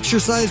expert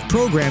exercise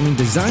programming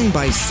designed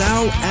by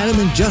Sal, Adam,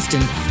 and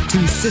Justin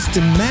to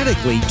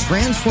systematically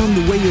transform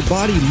the way your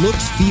body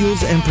looks,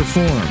 feels, and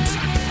performs.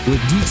 With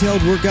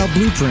detailed workout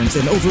blueprints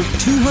and over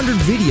 200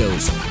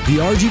 videos,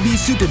 the RGB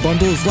Super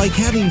Bundle is like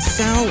having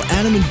Sal,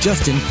 Adam, and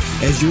Justin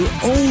as your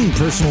own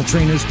personal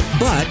trainers,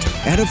 but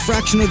at a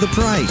fraction of the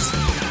price.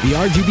 The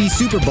RGB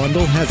Super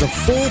Bundle has a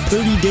full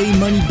 30-day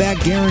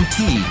money-back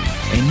guarantee,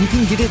 and you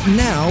can get it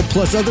now,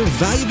 plus other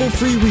valuable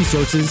free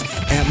resources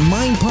at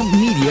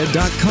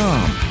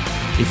mindpumpmedia.com.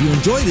 If you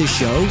enjoy this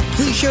show,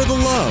 please share the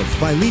love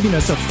by leaving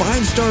us a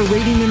 5-star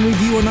rating and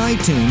review on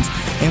iTunes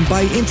and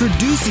by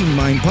introducing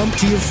Mind Pump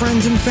to your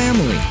friends and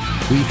family.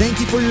 We thank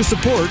you for your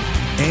support,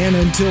 and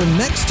until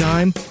next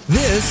time,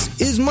 this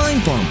is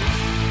Mind Pump.